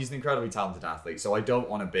know, he's an incredibly talented athlete, so I don't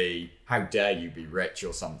want to be, how dare you be rich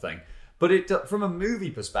or something. But from a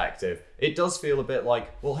movie perspective, it does feel a bit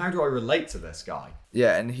like, well, how do I relate to this guy?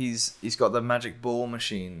 Yeah, and he's got the magic ball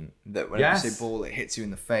machine that whenever you say ball, it hits you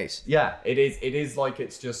in the face. Yeah, it is. It is like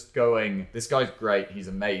it's just going, this guy's great, he's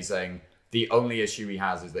amazing. The only issue he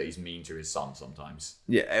has is that he's mean to his son sometimes.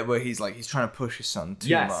 Yeah, where he's trying to push his son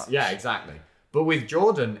too much. Yeah, exactly. But with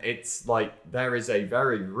Jordan, it's like there is a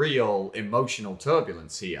very real emotional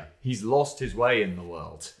turbulence here. He's lost his way in the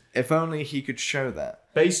world. If only he could show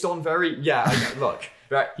that. Based on look,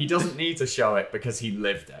 he doesn't need to show it because he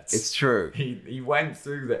lived it. It's true. He went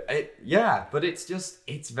through but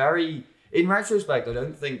it's very, in retrospect, I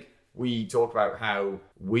don't think we talk about how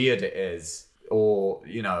weird it is or,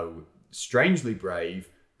 strangely brave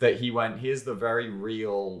that he went, here's the very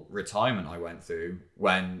real retirement I went through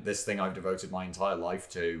when this thing I've devoted my entire life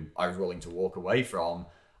to, I was willing to walk away from.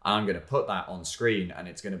 And I'm going to put that on screen and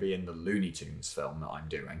it's going to be in the Looney Tunes film that I'm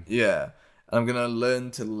doing. Yeah. And I'm going to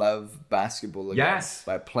learn to love basketball again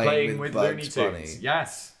by playing with Bugs Looney Bunny. Tunes.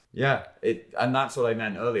 Yes. Yeah. And that's what I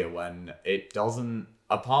meant earlier when it doesn't,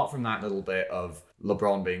 apart from that little bit of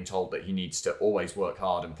LeBron being told that he needs to always work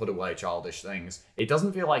hard and put away childish things, it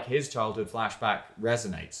doesn't feel like his childhood flashback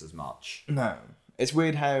resonates as much. No. It's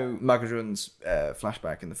weird how Michael Jordan's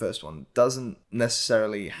flashback in the first one doesn't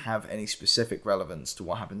necessarily have any specific relevance to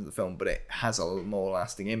what happens in the film, but it has a more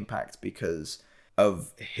lasting impact because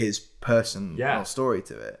of his personal story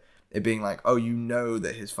to it. It being like, oh,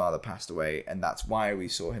 that his father passed away, and that's why we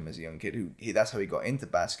saw him as a young kid. That's how he got into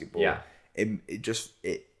basketball. Yeah.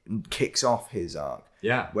 It kicks off his arc.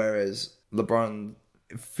 Yeah. Whereas LeBron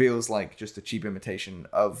feels like just a cheap imitation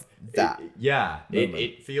of that.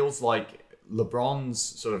 It feels like LeBron's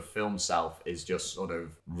sort of film self is just sort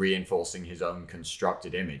of reinforcing his own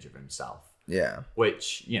constructed image of himself. Yeah.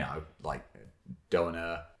 Which,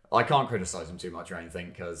 I can't criticize him too much or anything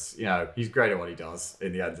because, he's great at what he does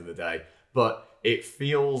in the end of the day. But it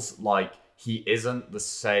feels like he isn't the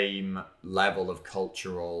same level of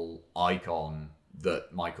cultural icon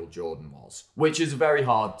that Michael Jordan was, which is very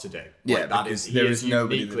hard to do. Yeah, there is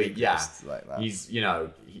nobody that exists like that. He's,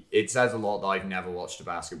 it says a lot that I've never watched a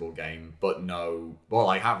basketball game, but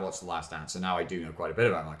I have watched The Last Dance, so now I do know quite a bit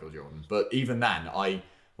about Michael Jordan. But even then,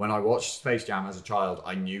 when I watched Space Jam as a child,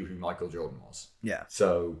 I knew who Michael Jordan was. Yeah.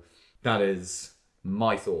 So that is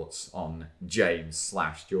my thoughts on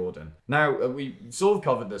James/Jordan. Now, we sort of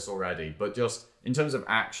covered this already, but just in terms of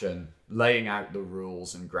action, laying out the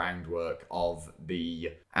rules and groundwork of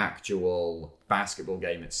the actual basketball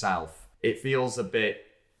game itself, it feels a bit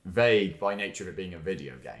vague by nature of it being a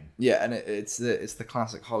video game. Yeah, and it's the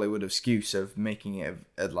classic Hollywood excuse of making it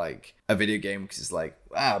a video game because it's like,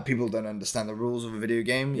 people don't understand the rules of a video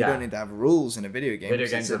game. You don't need to have rules in a video game. Video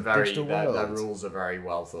games are their rules are very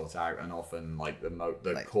well thought out and often like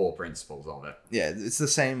the core principles of it. Yeah, it's the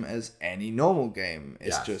same as any normal game.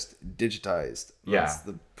 It's just digitized.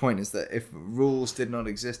 The point is that if rules did not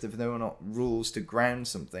exist, if there were not rules to ground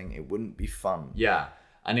something, it wouldn't be fun. Yeah.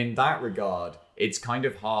 And in that regard, it's kind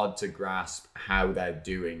of hard to grasp how they're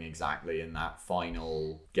doing exactly in that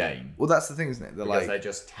final game. Well, that's the thing, isn't it? They're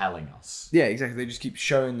just telling us. Yeah, exactly. They just keep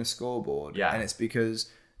showing the scoreboard. Yeah. And it's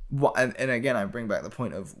because... And again, I bring back the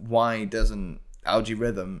point of why doesn't Algae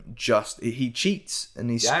Rhythm he cheats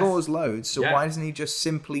and he scores loads, so why doesn't he just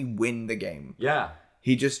simply win the game? Yeah.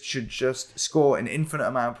 He should just score an infinite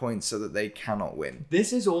amount of points so that they cannot win.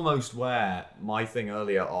 This is almost where my thing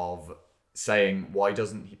earlier of saying why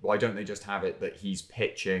don't they just have it that he's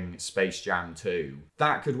pitching Space Jam 2,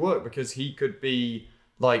 that could work because he could be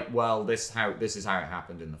like, well, this is how it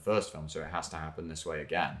happened in the first film, so it has to happen this way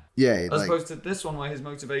again. Yeah. As opposed to this one where his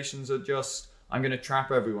motivations are just, I'm going to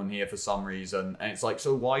trap everyone here for some reason, and it's like,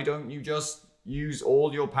 so why don't you just use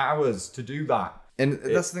all your powers to do that? And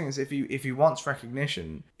that's the thing is, if he wants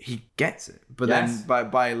recognition, he gets it. But then by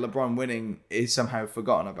LeBron winning is somehow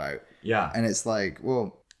forgotten about. Yeah. And it's like,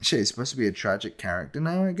 well, shit, it's supposed to be a tragic character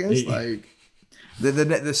now, I guess. Like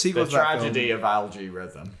the sequel to that film, tragedy of Algae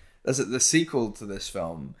Rhythm. That's it. The sequel to this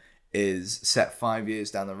film is set 5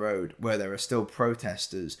 years down the road, where there are still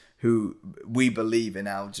protesters who we believe in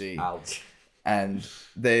Algae. And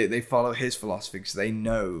they follow his philosophy because they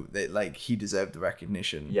know that he deserved the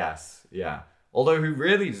recognition. Yes, yeah. Although who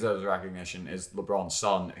really deserves recognition is LeBron's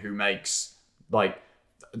son, who makes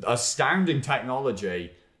astounding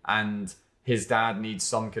technology, and his dad needs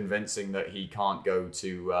some convincing that he can't go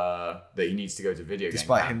to that he needs to go to video games.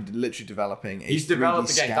 Despite him literally developing he's developed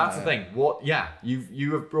the game. That's the thing.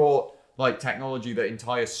 You have brought technology that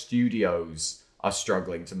entire studios are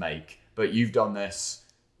struggling to make, but you've done this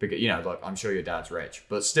because I'm sure your dad's rich,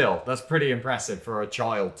 but still that's pretty impressive for a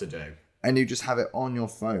child to do. And you just have it on your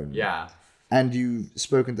phone. Yeah. and you've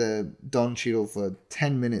spoken to Don Cheadle for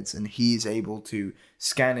 10 minutes and he's able to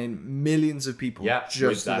scan in millions of people just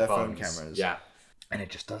with their phone cameras. Yeah. And it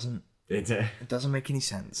just doesn't. It doesn't make any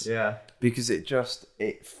sense. Yeah. Because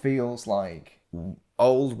it feels like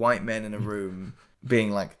old white men in a room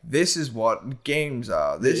being like, this is what games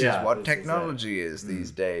are. This is what technology is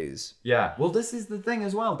these days. Yeah. Well, this is the thing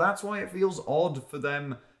as well. That's why it feels odd for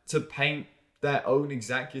them to paint their own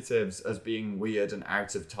executives as being weird and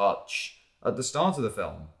out of touch at the start of the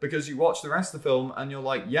film. Because you watch the rest of the film and you're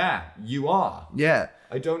like, yeah, you are. Yeah.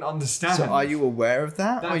 I don't understand. So are you aware of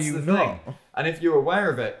that? That's or are you the not? thing. And if you're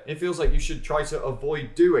aware of it, it feels like you should try to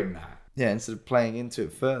avoid doing that. Yeah, instead of playing into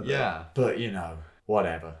it further. Yeah. But,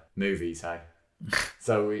 whatever. Movies, hey?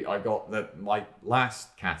 So I got my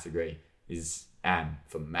last category is M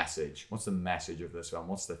for message. What's the message of this film?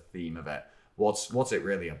 What's the theme of it? What's it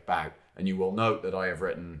really about? And you will note that I have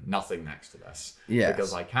written nothing next to this. Yes.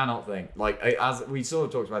 Because I cannot think, as we sort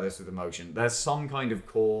of talked about this with Emotion, there's some kind of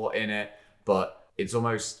core in it, but it's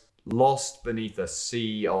almost lost beneath a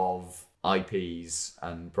sea of IPs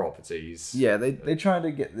and properties. Yeah, they try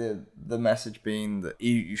to get the message being that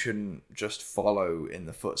you shouldn't just follow in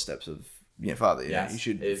the footsteps of your father. Yes, you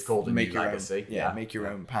should it's called a make new your legacy. Own, make your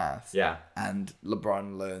own path. Yeah. And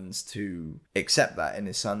LeBron learns to accept that in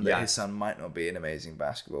his son, that his son might not be an amazing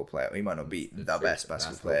basketball player. He might not be the best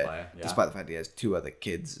basketball player, despite the fact he has 2 other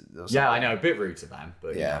kids. Yeah, I know, a bit rude to them,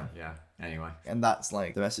 but yeah. Anyway. And that's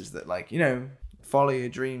like the message that, like, follow your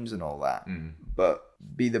dreams and all that, but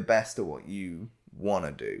be the best at what you want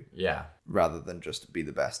to do. Yeah. Rather than just be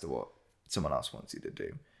the best at what someone else wants you to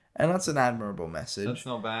do. And that's an admirable message. That's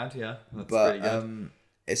not bad, yeah. That's but pretty good.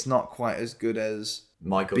 It's not quite as good as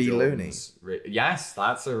Michael B. Jordan's yes,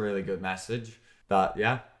 that's a really good message. That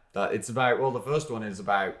it's about, well, the first one is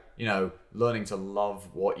about, learning to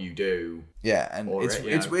love what you do. Yeah, and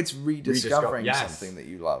it's rediscovering something that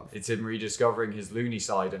you love. It's him rediscovering his loony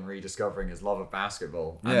side and rediscovering his love of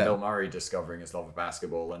basketball. And Bill Murray discovering his love of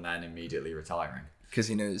basketball and then immediately retiring. Because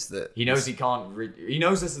he knows that... He knows he can't... he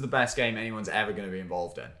knows this is the best game anyone's ever going to be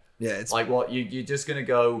involved in. Yeah, it's... Like, what? You're just going to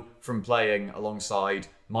go from playing alongside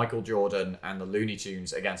Michael Jordan and the Looney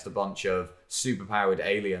Tunes against a bunch of superpowered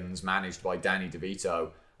aliens managed by Danny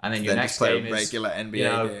DeVito. And then your next game is... regular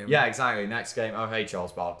NBA game. Yeah, exactly. Next game, oh, hey,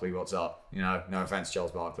 Charles Barkley, what's up? No offense,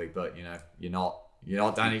 Charles Barkley, but, you're not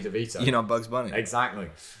Danny DeVito. You're not Bugs Bunny. Exactly.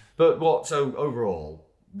 But so overall,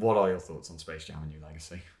 what are your thoughts on Space Jam: A New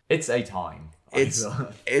Legacy? It's a time.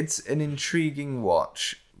 It's an intriguing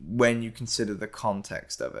watch when you consider the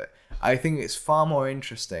context of it. I think it's far more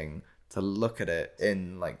interesting to look at it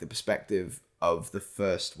in like the perspective of the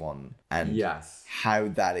first one and how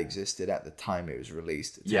that existed at the time it was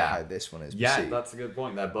released to how this one is perceived. Yeah, that's a good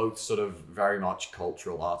point. They're both sort of very much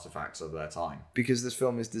cultural artifacts of their time. Because this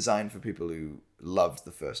film is designed for people who loved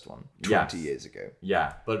the first one 20 years ago.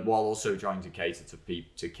 Yeah, but while also trying to cater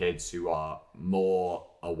to kids who are more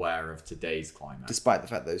aware of today's climate. Despite the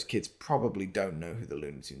fact those kids probably don't know who the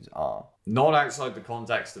Looney Tunes are. Not outside the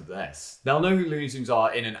context of this. They'll know who Looney Tunes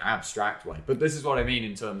are in an abstract way, but this is what I mean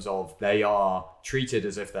in terms of they are treated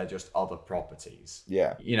as if they're just other properties.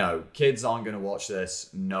 Yeah. Kids aren't going to watch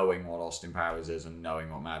this knowing what Austin Powers is and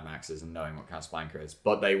knowing what Mad Max is and knowing what Casablanca is,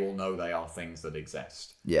 but they will know they are things that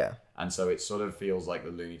exist. Yeah. And so it sort of feels like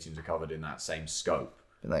the Looney Tunes are covered in that same scope.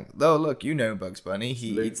 Like, oh, look, Bugs Bunny.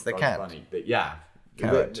 He eats the cat. Bunny. Yeah.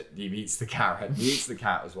 Carrot. He eats the carrot. He eats the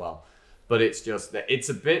cat as well. But it's just that it's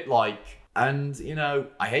a bit like, and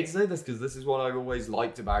I hate to say this because this is what I've always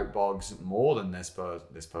liked about Bugs more than this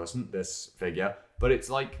figure, but it's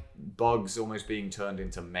like Bugs almost being turned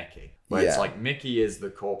into Mickey. Where it's like Mickey is the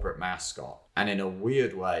corporate mascot. And in a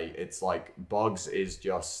weird way, it's like Bugs is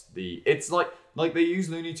just it's like they use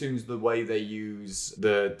Looney Tunes the way they use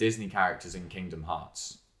the Disney characters in Kingdom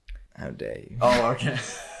Hearts. How dare you? Oh, okay.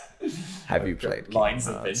 Have you played Kingdom Lines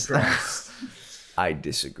of Hearts? interest. I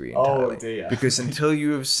disagree entirely. Oh dear. Because until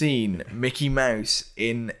you have seen Mickey Mouse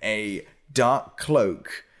in a dark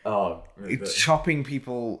cloak, chopping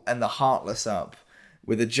people and the Heartless up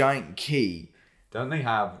with a giant key. Don't they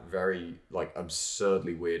have very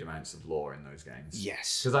absurdly weird amounts of lore in those games?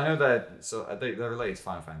 Yes. Because I know they're related to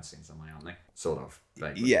Final Fantasy in some way, aren't they? Sort of.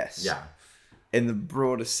 Vaguely. Yes. Yeah. In the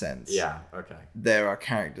broadest sense. Yeah. Okay. There are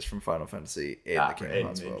characters from Final Fantasy in the Kingdom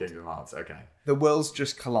Hearts world. Kingdom Hearts. Okay. The worlds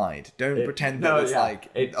just collide. Don't pretend that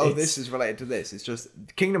this is related to this. It's just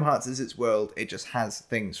Kingdom Hearts is its world. It just has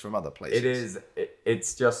things from other places. It is.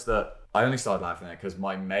 It's just that I only started laughing at it because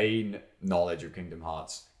my main knowledge of Kingdom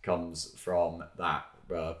Hearts comes from that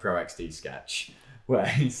Pro XD sketch where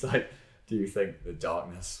he's like, do you think the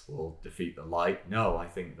darkness will defeat the light? No, I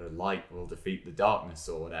think the light will defeat the darkness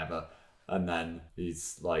or whatever. And then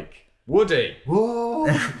he's like, Woody! Whoa!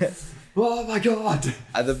 Oh my god!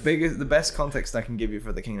 The best context I can give you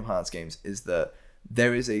for the Kingdom Hearts games is that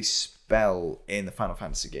there is a spell in the Final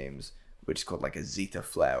Fantasy games which is called like a Zeta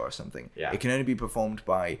Flare or something. Yeah. It can only be performed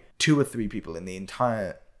by 2 or 3 people in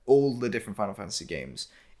all the different Final Fantasy games.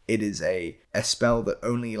 It is a spell that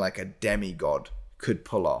only like a demigod could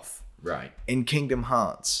pull off. Right. In Kingdom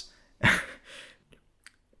Hearts,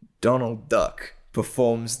 Donald Duck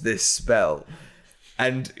performs this spell.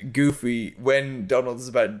 And Goofy, when Donald is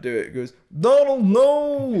about to do it, goes, Donald,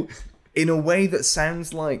 no! In a way that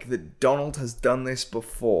sounds like that Donald has done this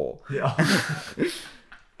before. Yeah.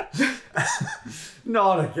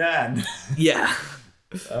 Not again. Yeah.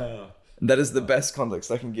 That is the best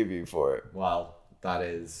context I can give you for it. Well, that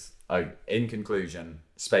is, in conclusion,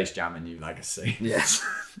 Space Jam: A New Legacy. Yes.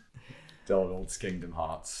 Donald's Kingdom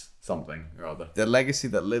Hearts something or other. The legacy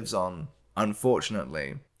that lives on,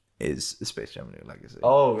 unfortunately, is Space Jam: A New Legacy.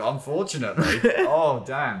 Oh, unfortunately. Oh,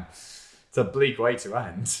 damn. It's a bleak way to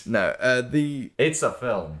end. No, It's a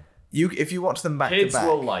film. if you watch them back Kids to back,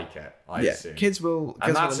 will like it, I assume. kids will.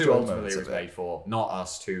 And that's who enjoy ultimately moments it was of it. made for, not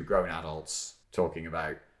us two grown adults talking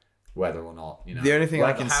about whether or not, The only thing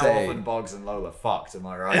I can how say- often Boggs and Lola fucked, am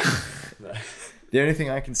I right? The only thing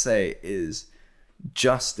I can say is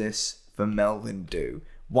justice for Melvin Dew.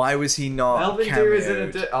 Why was he not Melvin Dew is in a...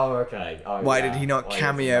 cameoed? Oh, okay. Oh, Why yeah. did he not Why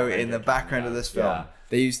cameo did he not in the make a background of cameo? this film? Yeah.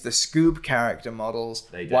 They used the Scoob character models.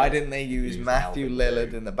 They did. Why didn't they use Use Matthew Melvin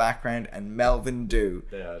Lillard Dew. in the background and Melvin Dew?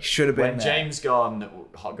 Yeah. Should have been When there. James Gunn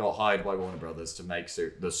got hired by Warner Brothers to make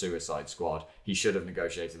the Suicide Squad, he should have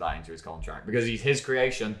negotiated that into his contract because he's his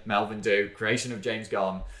creation, Melvin Dew, creation of James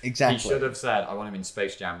Gunn. Exactly. He should have said, "I want him in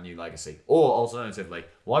Space Jam: New Legacy." Or alternatively,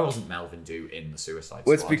 why wasn't Melvin Dew in the Suicide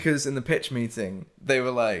Well, Squad? it's because in the pitch meeting they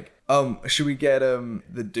were like, should we get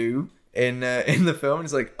the Dew in the film? And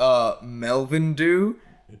it's like, Melvin Dew?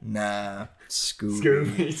 Nah, Scooby.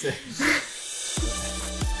 Scooby.